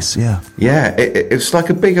 Yes, yeah. Yeah, it's like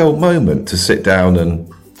a big old moment to sit down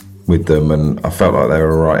and with them, and I felt like they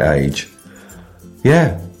were the right age.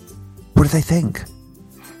 Yeah. What did they think?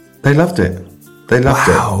 They loved it. They loved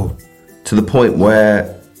it. To the point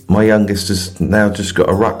where my youngest has now just got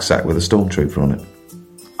a rucksack with a stormtrooper on it.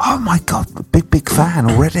 Oh my God, big fan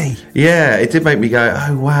already. Yeah, it did make me go,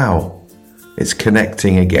 oh wow, it's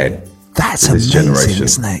connecting again. That's amazing,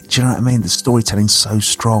 isn't it? Do you know what I mean? The storytelling's so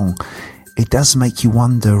strong. It does make you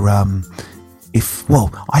wonder I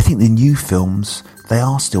think the new films, they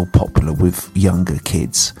are still popular with younger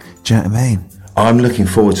kids. Do you know what I mean? I'm looking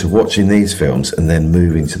forward to watching these films and then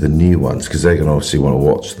moving to the new ones, because they're going to obviously want to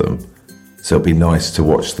watch them. So it'll be nice to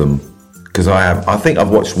watch them, because I think I've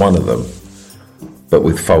watched one of them, but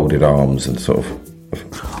with folded arms and sort of...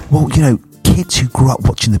 Well, kids who grew up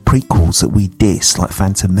watching the prequels that we diss, like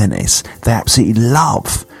Phantom Menace, they absolutely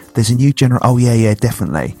love. There's a new generation... Oh, yeah,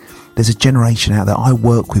 definitely. There's a generation out there. I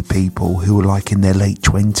work with people who are like in their late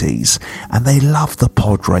 20s, and they love the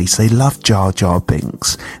pod race. They love Jar Jar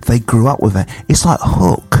Binks. They grew up with it. It's like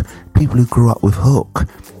Hook. People who grew up with Hook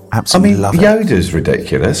absolutely love it. Yoda's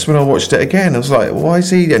ridiculous. When I watched it again, I was like, why is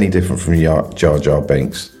he any different from Jar Jar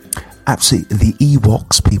Binks? Absolutely. The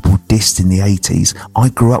Ewoks people dissed in the 80s. I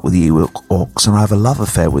grew up with the Ewoks, and I have a love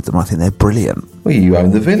affair with them. I think they're brilliant. Well, you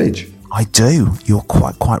own the village. I do. You're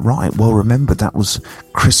quite right. Well remembered. That was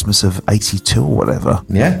Christmas of 82 or whatever.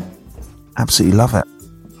 Yeah. Absolutely love it.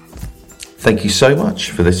 Thank you so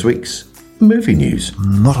much for this week's movie news.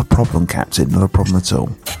 Not a problem, Captain. Not a problem at all.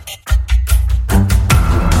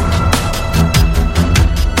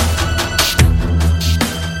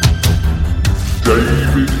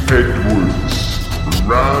 David Edwards,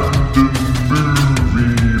 Random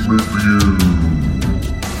Movie Review.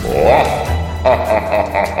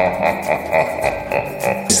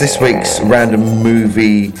 This week's random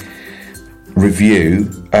movie review.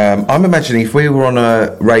 I'm imagining if we were on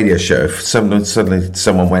a radio show, if suddenly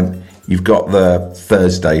someone went, You've got the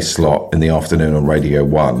Thursday slot in the afternoon on Radio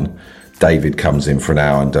 1. David comes in for an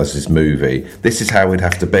hour and does his movie. This is how it'd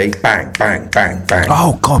have to be. Bang, bang, bang, bang.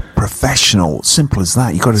 Oh, God, professional. Simple as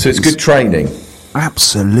that. You got to. So it's good training.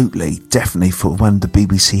 Absolutely. Definitely for when the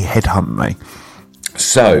BBC headhunt me.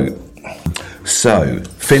 So,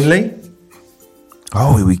 Finley?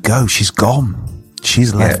 Oh, here we go. She's gone.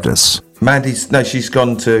 She's left us. She's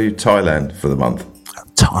gone to Thailand for the month.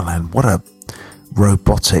 Thailand. What a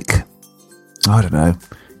robotic, I don't know,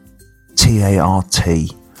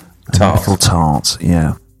 T-A-R-T. Little tart,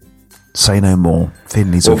 yeah. Say no more.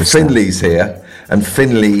 Finley's here, and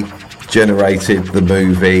Finley generated the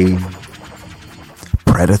movie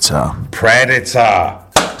Predator.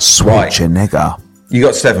 Schwarzenegger. Right. You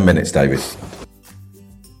got 7 minutes, David.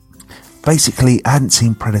 Basically, I hadn't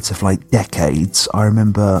seen Predator for like decades. I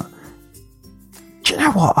remember. Do you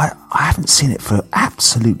know what? I haven't seen it for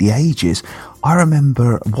absolutely ages. I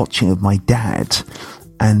remember watching it with my dad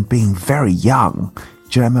and being very young.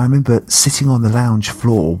 Do you know what I mean? I remember sitting on the lounge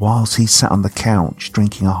floor whilst he sat on the couch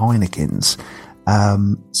drinking a Heineken's.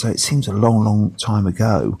 So it seems a long, long time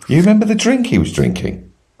ago. You remember the drink he was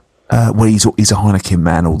drinking? Well, he's a Heineken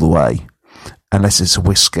man all the way, unless it's a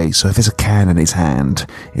whiskey. So if there's a can in his hand,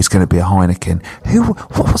 it's going to be a Heineken.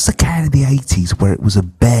 What was the can in the 80s where it was a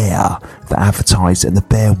bear that advertised it and the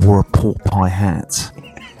bear wore a pork pie hat?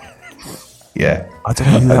 Yeah. I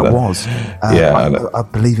don't know who that was. I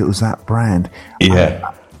believe it was that brand.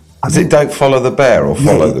 Yeah. Is it Don't Follow the Bear or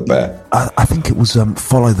Follow the Bear? I think it was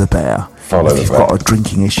Follow the Bear. If you've got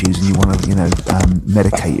drinking issues and you want to,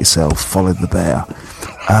 medicate yourself, follow the bear.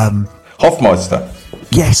 Hofmeister.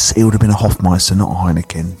 Yes, it would have been a Hofmeister, not a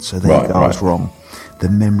Heineken. So there you go, I was wrong. The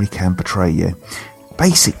memory can betray you.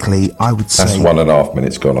 Basically, I would say... That's 1.5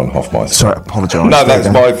 minutes gone on Hofmeister. Sorry, I apologise. No, that's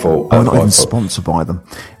my fault. I'm not even sponsored by them.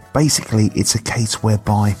 Basically, it's a case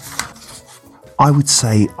whereby I would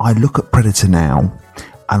say I look at Predator now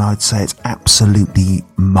and I'd say it's absolutely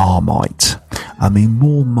Marmite. I mean,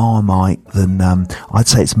 more Marmite than... I'd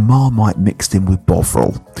say it's Marmite mixed in with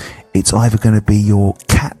Bovril. It's either going to be your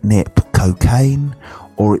catnip cocaine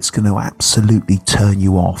or it's going to absolutely turn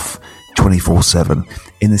you off 24/7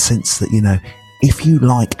 in the sense that, if you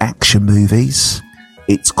like action movies,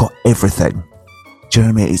 it's got everything. Do you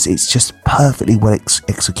know what I mean? It's just perfectly well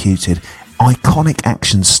executed. Iconic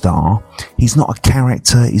action star. He's not a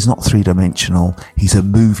character. He's not three-dimensional. He's a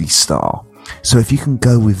movie star. So if you can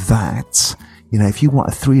go with that, if you want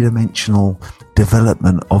a three-dimensional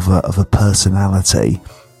development of a personality,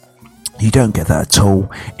 you don't get that at all.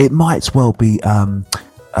 It might as well be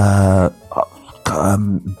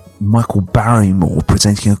Michael Barrymore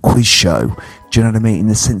presenting a quiz show. Do you know what I mean? In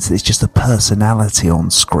the sense that it's just a personality on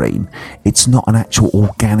screen. It's not an actual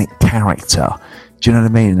organic character. Do you know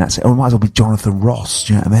what I mean? And that's it. Or it might as well be Jonathan Ross.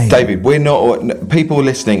 Do you know what I mean? David, we're not... People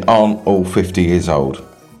listening aren't all 50 years old.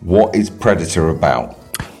 What is Predator about?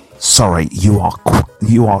 Sorry, you are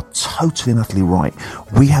totally and utterly right.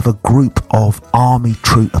 We have a group of a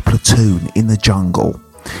platoon in the jungle.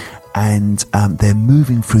 And they're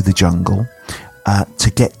moving through the jungle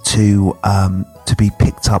to get to be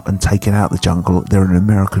picked up and taken out of the jungle. They're an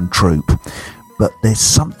American troop, but there's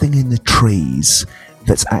something in the trees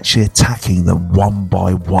that's actually attacking them one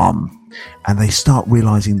by one, and they start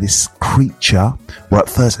realizing this creature, well, at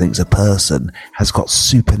first I think it's a person, has got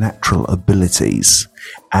supernatural abilities,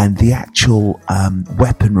 and the actual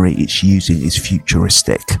weaponry it's using is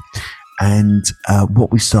futuristic. And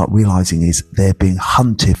what we start realizing is they're being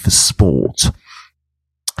hunted for sport.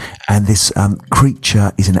 And this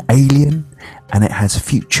creature is an alien, and it has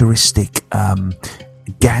futuristic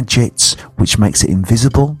gadgets, which makes it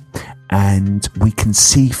invisible. And we can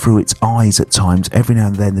see through its eyes at times. Every now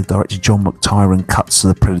and then, the director John McTiernan cuts to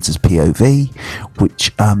the Predator's POV,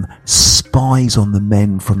 which spies on the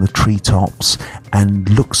men from the treetops and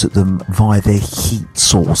looks at them via their heat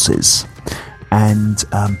sources. And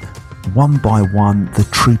one by one, the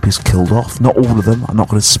troop is killed off. Not all of them. I'm not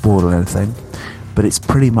going to spoil anything. But it's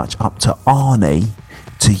pretty much up to Arnie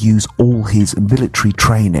to use all his military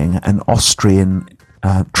training and Austrian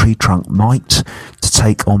tree trunk might to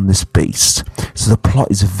take on this beast. So the plot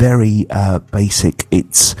is very basic.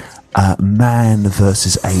 It's man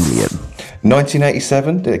versus alien.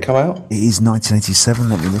 1987, did it come out? It is 1987.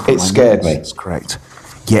 Let me look. It scared me. That's correct.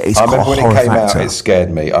 Yeah, it's I got remember a when horror it came factor. out, it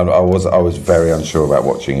scared me. I was very unsure about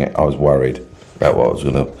watching it. I was worried about what I was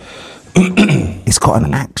going to... It's got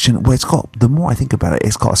an action, well, it's got, the more I think about it,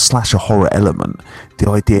 it's got a slasher horror element. The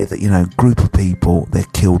idea that, group of people, they're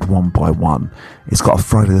killed one by one. It's got a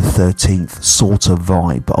Friday the 13th sort of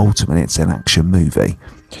vibe, but ultimately it's an action movie.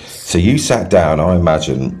 So you sat down, I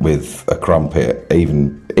imagine, with a crumpet,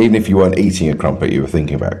 even even if you weren't eating a crumpet, you were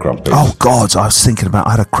thinking about crumpets. Oh God, I was thinking about.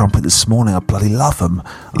 I had a crumpet this morning. I bloody love them.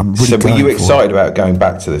 I'm really. So were you excited it. about going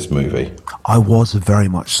back to this movie? I was very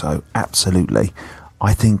much so. Absolutely.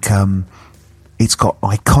 I think it's got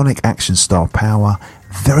iconic action star power.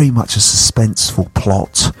 Very much a suspenseful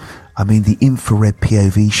plot. I mean, the infrared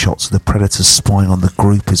POV shots of the Predator spying on the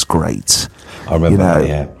group is great. I remember that,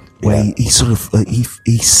 yeah. Where he sort of,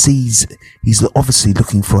 he sees, he's obviously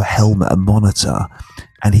looking for a helmet, a monitor,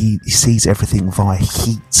 and he sees everything via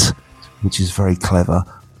heat, which is very clever.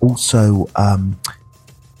 Also,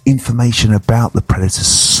 information about the Predator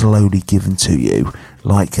slowly given to you.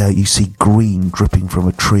 Like you see green dripping from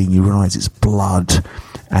a tree and you realise it's blood,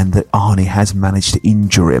 and that Arnie has managed to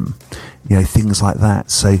injure him. You know, things like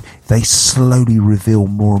that. So they slowly reveal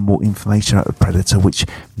more and more information about the Predator, which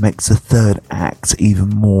makes the third act even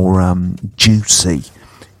more juicy,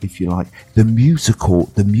 if you like. The music,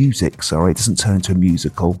 it doesn't turn into a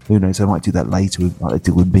musical. Who knows, they might do that later, like they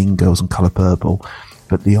did with Mean Girls and Colour Purple.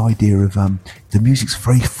 But the idea of the music's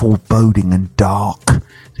very foreboding and dark.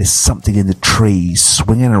 There's something in the trees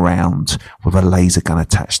swinging around with a laser gun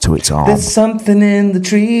attached to its arm. There's something in the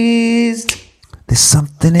trees. There's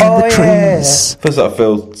something in the trees. Feels like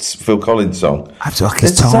a Phil Collins song. Absolutely, like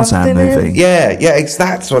his Tarzan movie.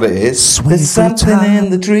 That's what it is. There's something in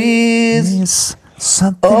the trees. Yes,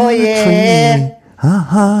 something in the tree.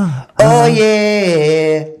 Oh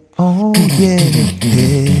yeah. Oh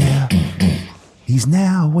yeah. He's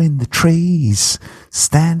now in the trees,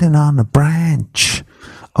 standing on a branch.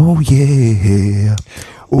 Oh yeah.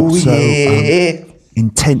 Also,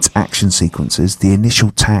 intense action sequences. The initial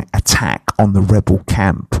attack on the rebel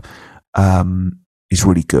camp is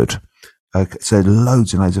really good. So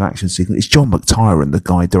loads and loads of action sequences. It's John McTiernan, the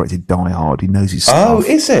guy who directed Die Hard. He knows his stuff. Oh,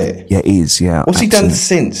 is it? Yeah, it is. Yeah. What's he done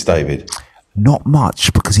since, David? Not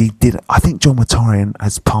much, because he did. I think John McTiernan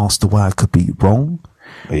has passed away. I could be wrong.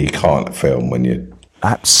 You can't film when you.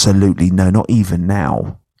 Absolutely no, not even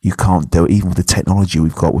now. You can't do it, even with the technology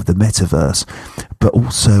we've got with the metaverse. But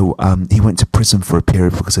also, he went to prison for a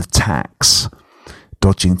period because of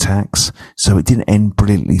dodging tax. So it didn't end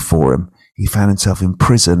brilliantly for him. He found himself in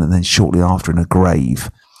prison and then shortly after in a grave.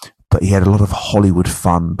 But he had a lot of Hollywood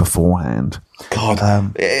fun beforehand. God,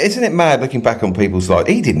 isn't it mad looking back on people's life?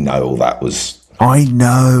 He didn't know all that was. I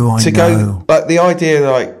know. Go, like the idea,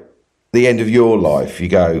 like the end of your life, you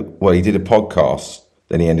go, well, he did a podcast.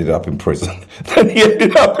 Then he ended up in prison. Then he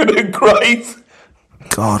ended up in a grave.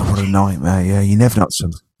 God, what a nightmare. Yeah, you never know what's...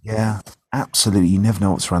 Yeah, absolutely. You never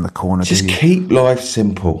know what's around the corner. Just keep life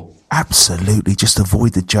simple. Absolutely. Just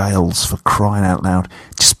avoid the jails, for crying out loud.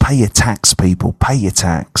 Just pay your tax, people. Pay your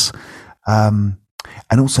tax. And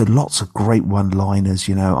also lots of great one-liners.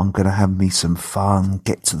 You know, I'm going to have me some fun,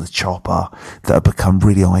 get to the chopper, that have become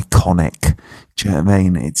really iconic. Do you know what I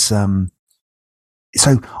mean? It's...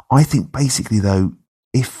 So I think basically, though,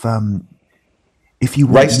 if you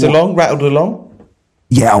rattled along,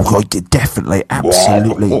 yeah, definitely,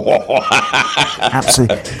 absolutely,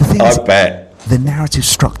 absolutely. The thing is, I bet the narrative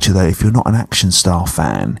structure, though, if you're not an action star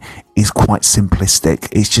fan, is quite simplistic.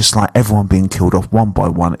 It's just like everyone being killed off one by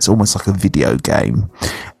one. It's almost like a video game,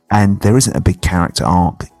 and there isn't a big character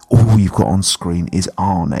arc. All you've got on screen is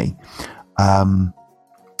Arnie.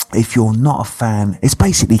 If you're not a fan, it's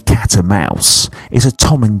basically cat and mouse. It's a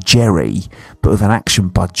Tom and Jerry, but with an action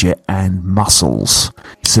budget and muscles.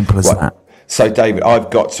 Simple as that. So, David, I've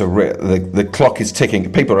got to... the clock is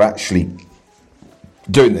ticking. People are actually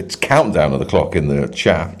doing the countdown of the clock in the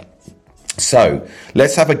chat. So,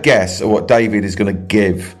 let's have a guess at what David is going to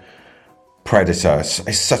give Predator.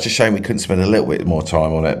 It's such a shame we couldn't spend a little bit more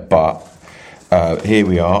time on it, but here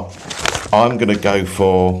we are. I'm going to go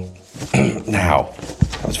for... now...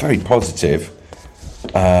 I was very positive.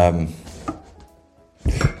 Yeah,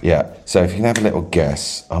 so if you can have a little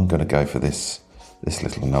guess, I'm going to go for this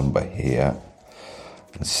little number here.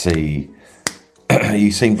 And see,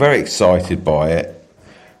 you seem very excited by it.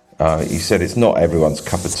 You said it's not everyone's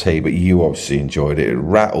cup of tea, but you obviously enjoyed it. It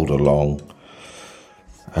rattled along.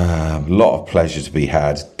 A lot of pleasure to be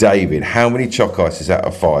had. David, how many chalk ices out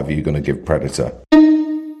of 5 are you going to give Predator?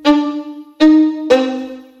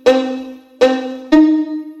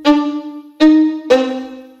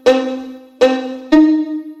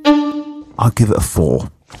 I'll give it a 4.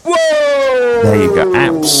 Whoa! There you go.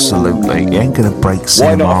 Absolutely. You ain't going to break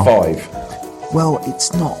cinema. Why not a 5? Well,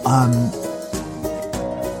 it's not,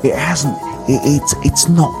 it hasn't, it's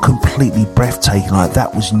not completely breathtaking. Like,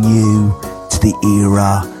 that was new to the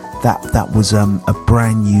era. That was a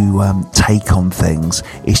brand new take on things.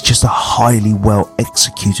 It's just a highly well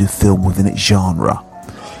executed film within its genre.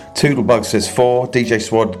 Toodlebug says 4. DJ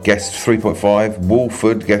Swad guessed 3.5.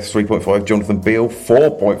 Wolford guessed 3.5. Jonathan Beale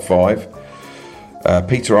 4.5.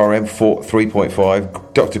 Peter RM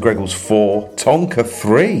 3.5. Dr. Greggles 4. Tonka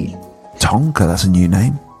 3. Tonka, that's a new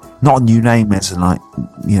name. Not a new name as in like,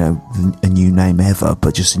 a new name ever,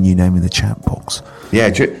 but just a new name in the chat box.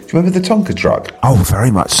 Yeah, do you remember the Tonka truck? Oh,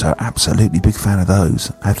 very much so. Absolutely. Big fan of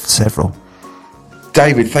those. I had several.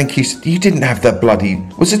 David, thank you. You didn't have that bloody...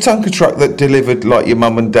 Was the Tonka truck that delivered like your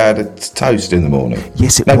mum and dad a toast in the morning?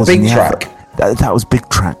 Yes, it was. Big Track. That was Big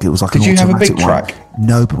Track. It was like Did an you have a automatic Big Track?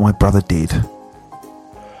 No, but my brother did.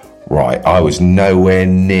 Right, I was nowhere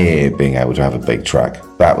near being able to have a Big Track.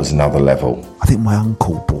 That was another level. I think my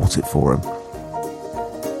uncle bought it for him.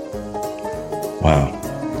 Wow.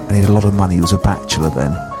 And he had a lot of money. He was a bachelor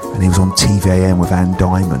then. And he was on TVAM with Anne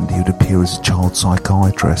Diamond. He would appear as a child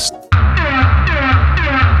psychiatrist.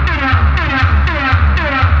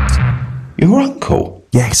 Your uncle?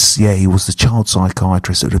 Yes, yeah, he was the child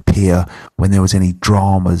psychiatrist that would appear when there was any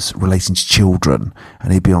dramas relating to children,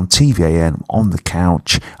 and he'd be on TVAN on the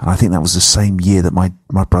couch, and I think that was the same year that my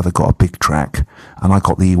brother got a Big Track, and I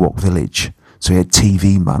got the Ewok Village, so he had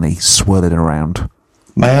TV money swirling around.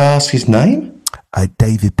 May I ask his name?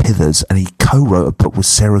 David Pithers, and he co-wrote a book with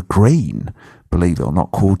Sarah Green, believe it or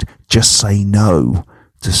not, called Just Say No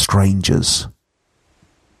to Strangers.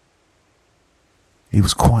 He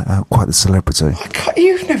was quite the celebrity.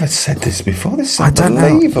 You've never said this before. This is I don't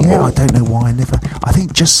unbelievable. know. Yeah, I don't know why I never. I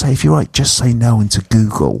think if you write Just Say No into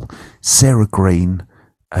Google, Sarah Green,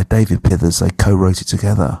 David Pithers, they co-wrote it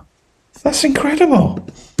together. That's incredible.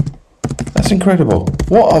 That's incredible.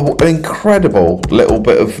 What an incredible little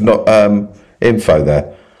bit of info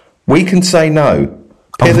there. We Can Say No.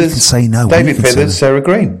 Pithers, We Can Say No. David Pithers, Sarah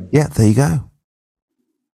Green. Yeah, there you go.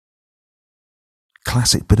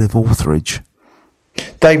 Classic bit of authorage.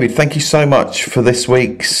 David, thank you so much for this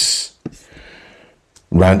week's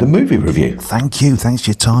random movie review. Thank you. Thanks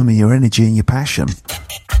for your time and your energy and your passion.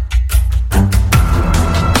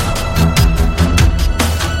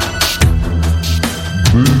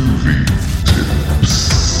 Movie tips.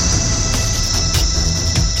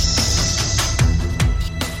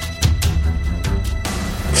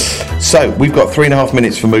 So, we've got 3.5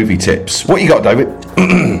 minutes for movie tips. What you got, David?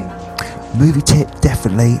 Movie tip,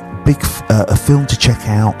 definitely. A film to check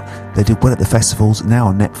out. They did well at the festivals. Now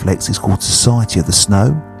on Netflix. It's called Society of the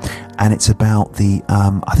Snow, and it's about the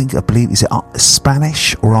I believe is it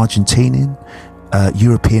Spanish or Argentinian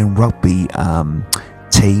European rugby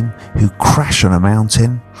team who crash on a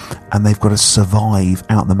mountain, and they've got to survive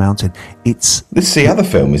out on the mountain. This is the other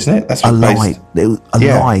film, isn't it? That's Alive.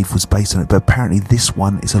 Alive was based on it, but apparently this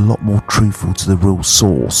one is a lot more truthful to the real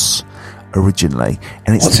source. Originally,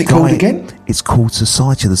 and it's what's it called again? It's called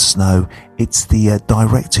Society of the Snow. It's the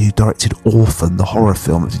director who directed Orphan, the horror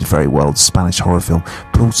film that did very well, the Spanish horror film,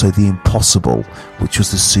 but also The Impossible, which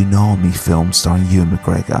was the tsunami film starring Ewan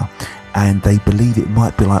McGregor. And they believe it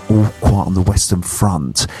might be like All Quiet on the Western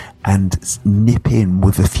Front and nip in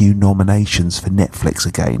with a few nominations for Netflix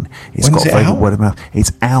again. When's it out? Word of mouth.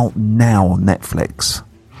 It's out now on Netflix.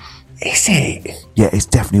 Is it? Yeah, it's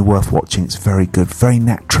definitely worth watching. It's very good, very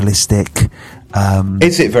naturalistic.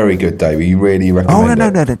 Is it very good, David? You really recommend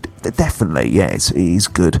it? No, definitely. Yeah, it is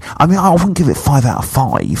good. I mean, I wouldn't give it 5 out of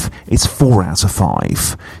 5. It's 4 out of 5. Do you know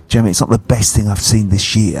what I mean? It's not the best thing I've seen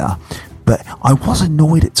this year. But I was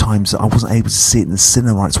annoyed at times that I wasn't able to see it in the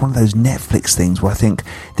cinema. It's one of those Netflix things where I think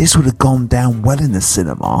this would have gone down well in the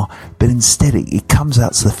cinema, but instead it comes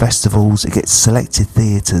out to the festivals, it gets selected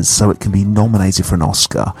theatres so it can be nominated for an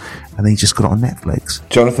Oscar, and then you just got it on Netflix.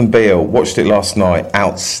 Jonathan Beale, watched it last night.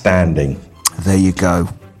 Outstanding. There you go.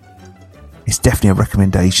 It's definitely a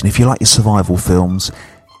recommendation. If you like your survival films,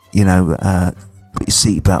 put your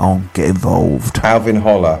seatbelt on, get involved. Alvin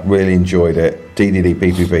Holler, really enjoyed it. DDD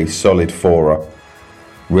BBB, solid 4.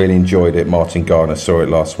 Really enjoyed it. Martin Gardner, saw it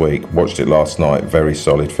last week, watched it last night. Very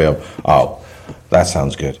solid film. Oh, that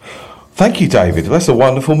sounds good. Thank you, David. That's a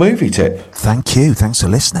wonderful movie tip. Thank you. Thanks for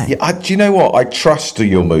listening. Yeah, do you know what? I trust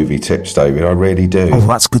your movie tips, David. I really do. Oh,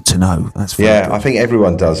 that's good to know. That's very good. I think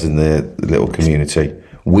everyone does in the little community.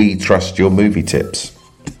 We trust your movie tips.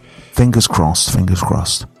 Fingers crossed. Fingers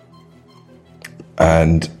crossed.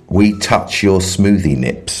 And we touch your smoothie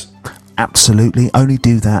nips. Absolutely. Only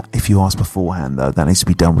do that if you ask beforehand, though. That needs to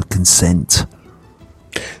be done with consent.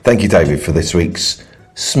 Thank you, David, for this week's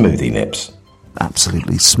smoothie nips.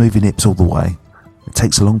 Absolutely. Smoothie nips all the way. It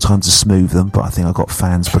takes a long time to smooth them, but I think I got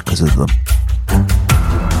fans because of them.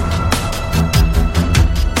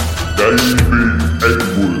 David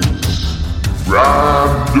Edwards,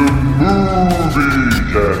 Random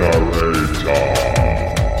Movie Generator.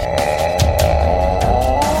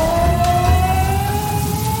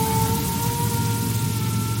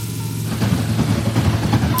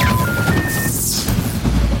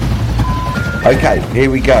 Okay, here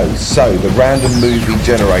we go. So, the random movie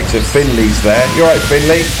generator. Finley's there. You alright,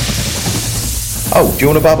 Finley? Oh, do you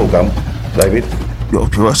want a bubble gum, David?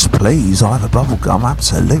 Yes, please. I'll have a bubble gum,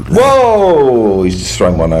 absolutely. Whoa! He's just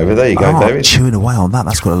thrown one over. There you go, David. Chewing away on that.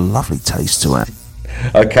 That's got a lovely taste to it.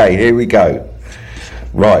 Okay, here we go.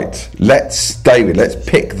 Right, let's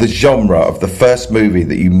pick the genre of the first movie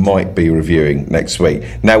that you might be reviewing next week.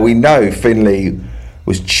 Now, we know Finley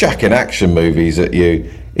was chucking action movies at you.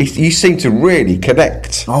 You seem to really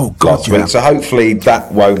connect last week, so hopefully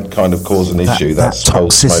that won't kind of cause an issue. That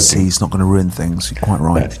toxicity is not going to ruin things. You're quite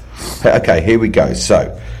right. No. Okay, here we go.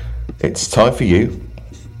 So, it's time for you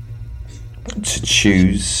to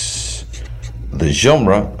choose the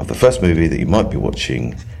genre of the first movie that you might be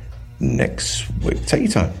watching next week. Take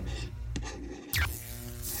your time.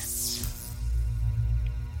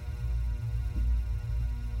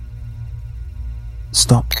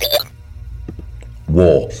 Stop.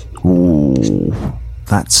 War. Ooh,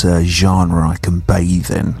 that's a genre I can bathe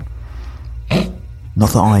in.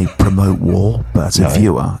 Not that I promote war, but as a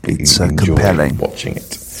viewer, it's compelling. Watching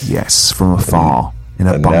it. Yes, from afar, in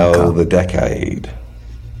a bunker. Now the decade.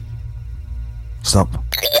 Stop.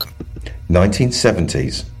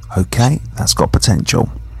 1970s. Okay, that's got potential.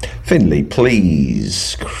 Finley,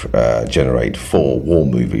 please generate 4 war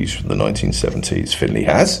movies from the 1970s. Finley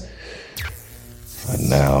has. And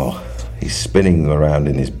now he's spinning around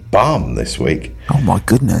in his bum this week. Oh my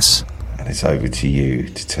goodness. And it's over to you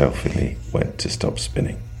to tell Finley when to stop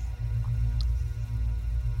spinning.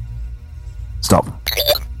 Stop.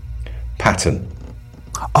 Patton.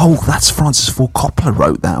 Oh, that's Francis Ford Coppola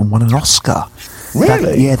wrote that and won an Oscar.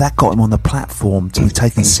 Really? That got him on the platform to be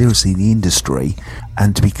taken seriously in the industry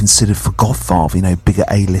and to be considered for Godfather, bigger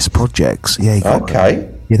A-list projects. Yeah,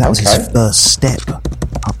 that was his first step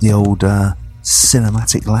up the old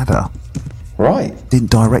cinematic ladder. Right.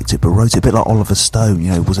 Didn't direct it, but wrote it a bit like Oliver Stone,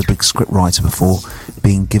 was a big script writer before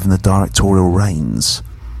being given the directorial reins.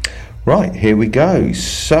 Right, here we go.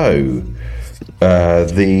 So,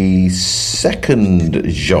 the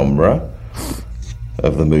second genre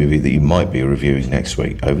of the movie that you might be reviewing next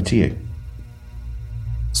week. Over to you.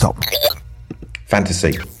 Stop.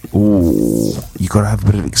 Fantasy. Ooh, you got to have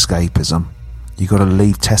a bit of escapism. You got to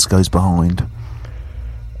leave Tesco's behind.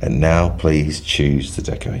 And now, please choose the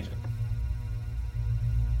decade.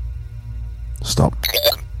 Stop.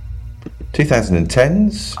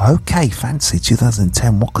 2010s. Okay, fancy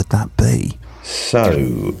 2010. What could that be?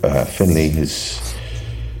 So, Finley has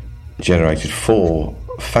generated 4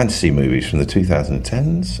 fantasy movies from the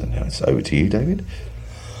 2010s, and now it's over to you, David.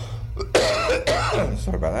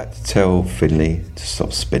 Sorry about that. Tell Finley to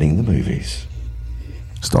stop spinning the movies.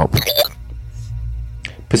 Stop.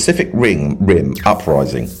 Pacific Rim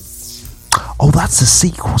Uprising. Oh, that's a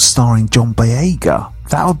sequel starring John Boyega.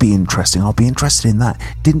 That would be interesting. I'll be interested in that.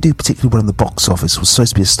 Didn't do particularly well in the box office. Was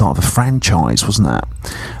supposed to be a start of a franchise, wasn't it?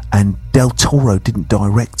 And Del Toro didn't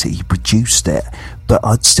direct it. He produced it. But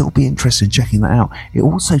I'd still be interested in checking that out. It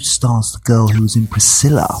also stars the girl who was in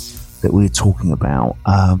Priscilla that we were talking about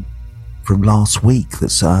from last week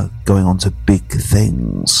that's going on to big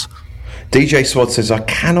things. DJ Swad says, I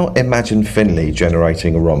cannot imagine Finley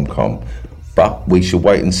generating a rom-com. But we shall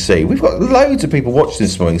wait and see. We've got loads of people watching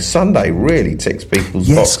this morning. Sunday really ticks people's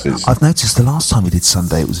boxes. I've noticed the last time we did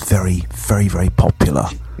Sunday, it was very, very, very popular.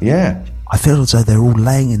 Yeah. I feel as though they're all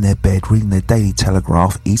laying in their bed, reading their Daily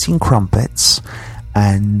Telegraph, eating crumpets,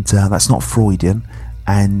 and that's not Freudian.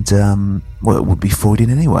 And, it would be Freudian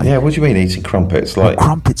anyway. Yeah, what do you mean eating crumpets? Like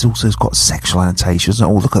crumpets also has got sexual annotations.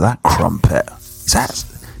 Oh, look at that crumpet.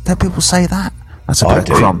 Don't people say that? That's a bit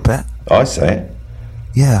of crumpet. I say it.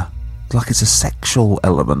 Yeah. Like it's a sexual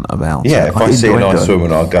element about it. Yeah, if I see a nice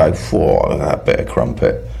woman, I'll go, for that bit of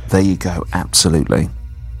crumpet. There you go, absolutely.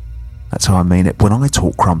 That's how I mean it. When I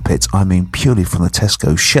talk crumpets, I mean purely from the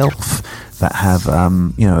Tesco shelf that have,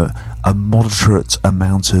 a moderate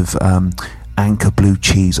amount of Anchor blue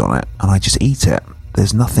cheese on it, and I just eat it.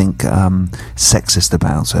 There's nothing sexist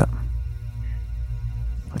about it.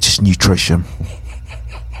 It's just nutrition.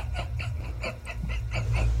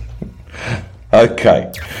 Okay,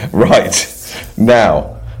 right.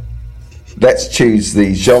 Now, let's choose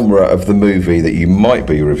the genre of the movie that you might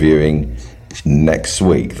be reviewing next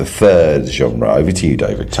week. The third genre. Over to you,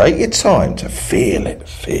 David. Take your time to feel it.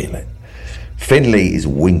 Finley is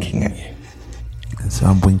winking at you. So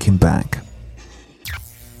I'm winking back.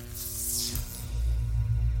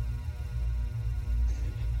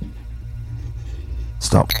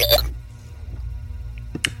 Stop.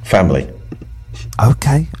 Family.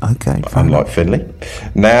 Okay. Unlike Finley.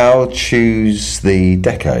 Now choose the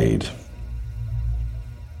decade.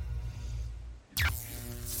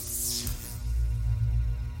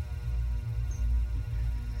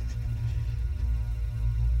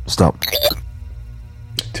 Stop.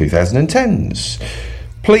 2010s.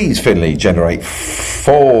 Please, Finley, generate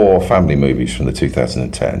 4 family movies from the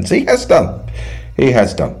 2010s. He has done. He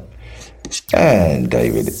has done. And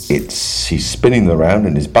David, he's spinning them around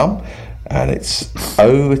in his bum, and it's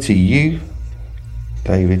over to you,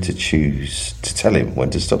 David, to tell him when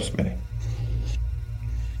to stop spinning.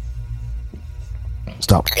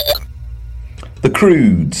 Stop. The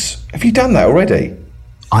Croods. Have you done that already?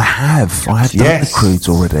 I have done the Croods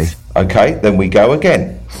already. Okay, then we go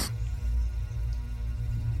again.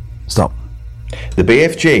 Stop. The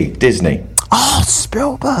BFG, Disney. Oh,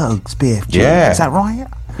 Spielberg's BFG. Yeah. Is that right?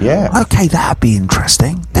 Yeah. Okay, that'd be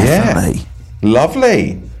interesting. Definitely. Yeah.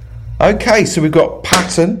 Lovely. Okay, so we've got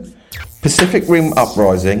Patton, Pacific Rim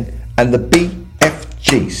Uprising, and the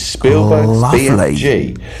BFG, Spielberg's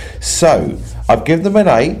BFG. So I've given them an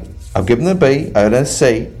A, I've given them a B, and a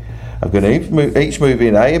C. I've given each movie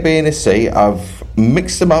an A, a B, and a C. I've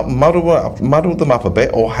mixed them up, muddled them up a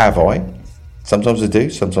bit, or have I? Sometimes I do,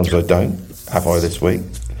 sometimes I don't. Have I this week?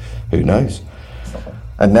 Who knows?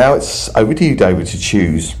 And now it's over to you, David, to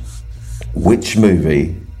choose which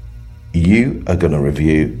movie you are going to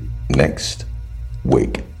review next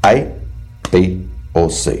week. A, B,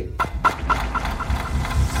 or C?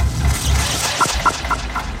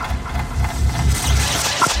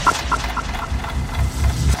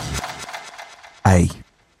 A.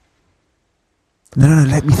 No,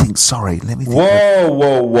 let me think. Sorry, let me think.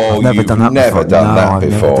 Whoa. I've never done that before. I've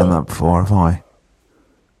never done that before, have I?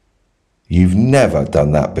 You've never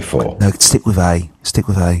done that before? No, stick with A.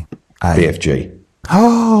 A. BFG.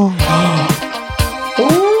 Oh.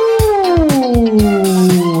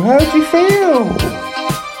 Ooh, how do you feel?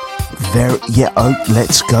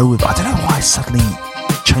 Let's go with... I don't know why I suddenly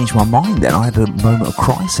changed my mind then. I had a moment of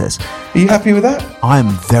crisis. Are you happy with that? I am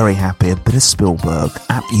very happy. A bit of Spielberg.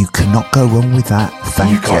 You cannot go wrong with that.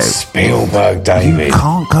 Thank you. You got Spielberg, David. You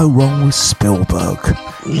can't go wrong with Spielberg.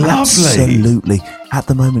 Lovely. Absolutely. At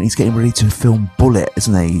the moment, he's getting ready to film Bullet,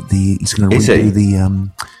 isn't he? He's going to redo the...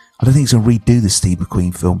 I don't think he's going to redo the Steve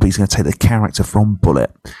McQueen film, but he's going to take the character from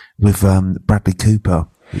Bullet with Bradley Cooper.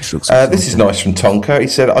 Which looks this is nice from Tonka. He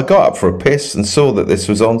said, I got up for a piss and saw that this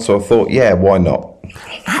was on, so I thought, yeah, why not?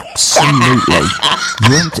 Absolutely.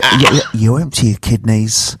 You empty your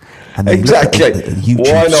kidneys. And exactly.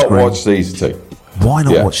 Why not screen. Watch these two? Why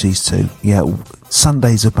not watch these two? Yeah,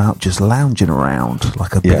 Sunday's about just lounging around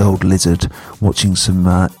like a big old lizard, watching some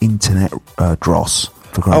internet dross.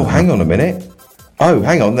 Hang on a minute. Oh,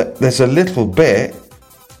 hang on. There's a little bit.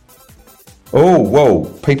 Oh, whoa.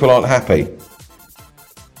 People aren't happy.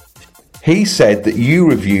 He said that you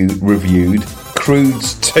reviewed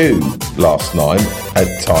Croods 2 last time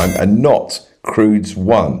and not Croods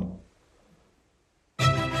 1.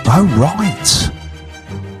 Oh, right.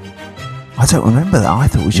 I don't remember that. I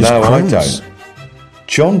thought it was just Croods. I don't.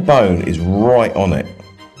 John Bone is right on it.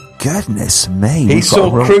 Goodness me. He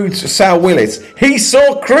saw Croods, Sal Willis. He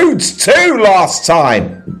saw Croods 2 last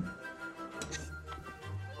time.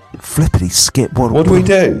 Flippity skip. What do we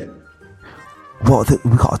do?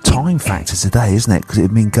 We've got a time factor today, isn't it? Because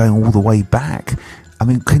it'd been going all the way back. I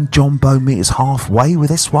mean, can John Bone meet us halfway with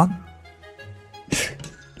this one?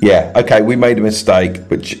 Yeah, okay, we made a mistake,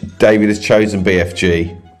 but David has chosen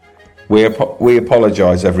BFG. We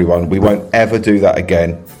apologise, everyone. We won't ever do that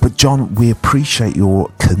again. But John, we appreciate your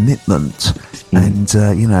commitment and,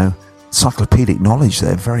 encyclopedic knowledge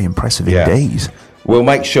there. Very impressive indeed. We'll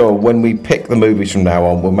make sure when we pick the movies from now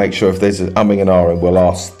on, we'll make sure if there's an umming and ahhing, we'll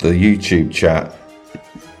ask the YouTube chat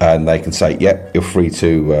and they can say, yep, you're free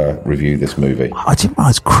to review this movie. I didn't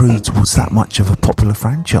realise Croods was that much of a popular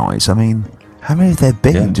franchise. I mean, how many have there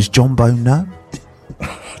been? Yeah. Does John Bone know?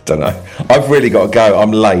 Don't know. I've really got to go.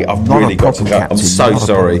 I'm late. I've really got to go. Captain, I'm so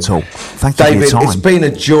sorry. Thank you, David, for your time. It's been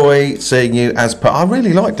a joy seeing you as per. I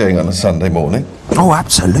really like doing it on a Sunday morning. Oh,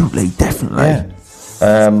 absolutely. Definitely. Yeah.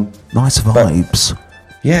 Nice vibes.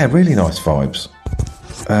 Really nice vibes.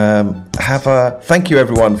 Thank you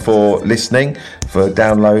everyone for listening, for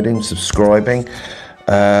downloading, subscribing.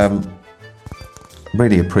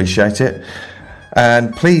 Really appreciate it.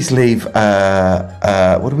 And please leave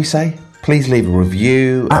what do we say? Please leave a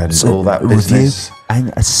review and all that business. Review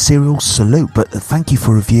and a serial salute. But thank you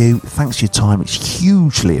for a review. Thanks for your time. It's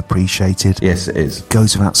hugely appreciated. Yes, it is.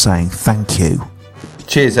 Goes without saying. Thank you.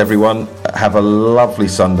 Cheers, everyone. Have a lovely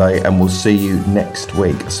Sunday, and we'll see you next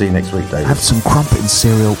week. See you next week, David. Have some crumpet and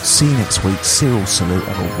cereal. See you next week. Cereal salute.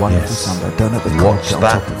 Have a wonderful Sunday. Don't let the watch on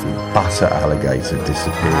that top of you. butter alligator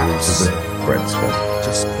disappear into the bread swamp.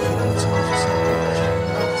 Just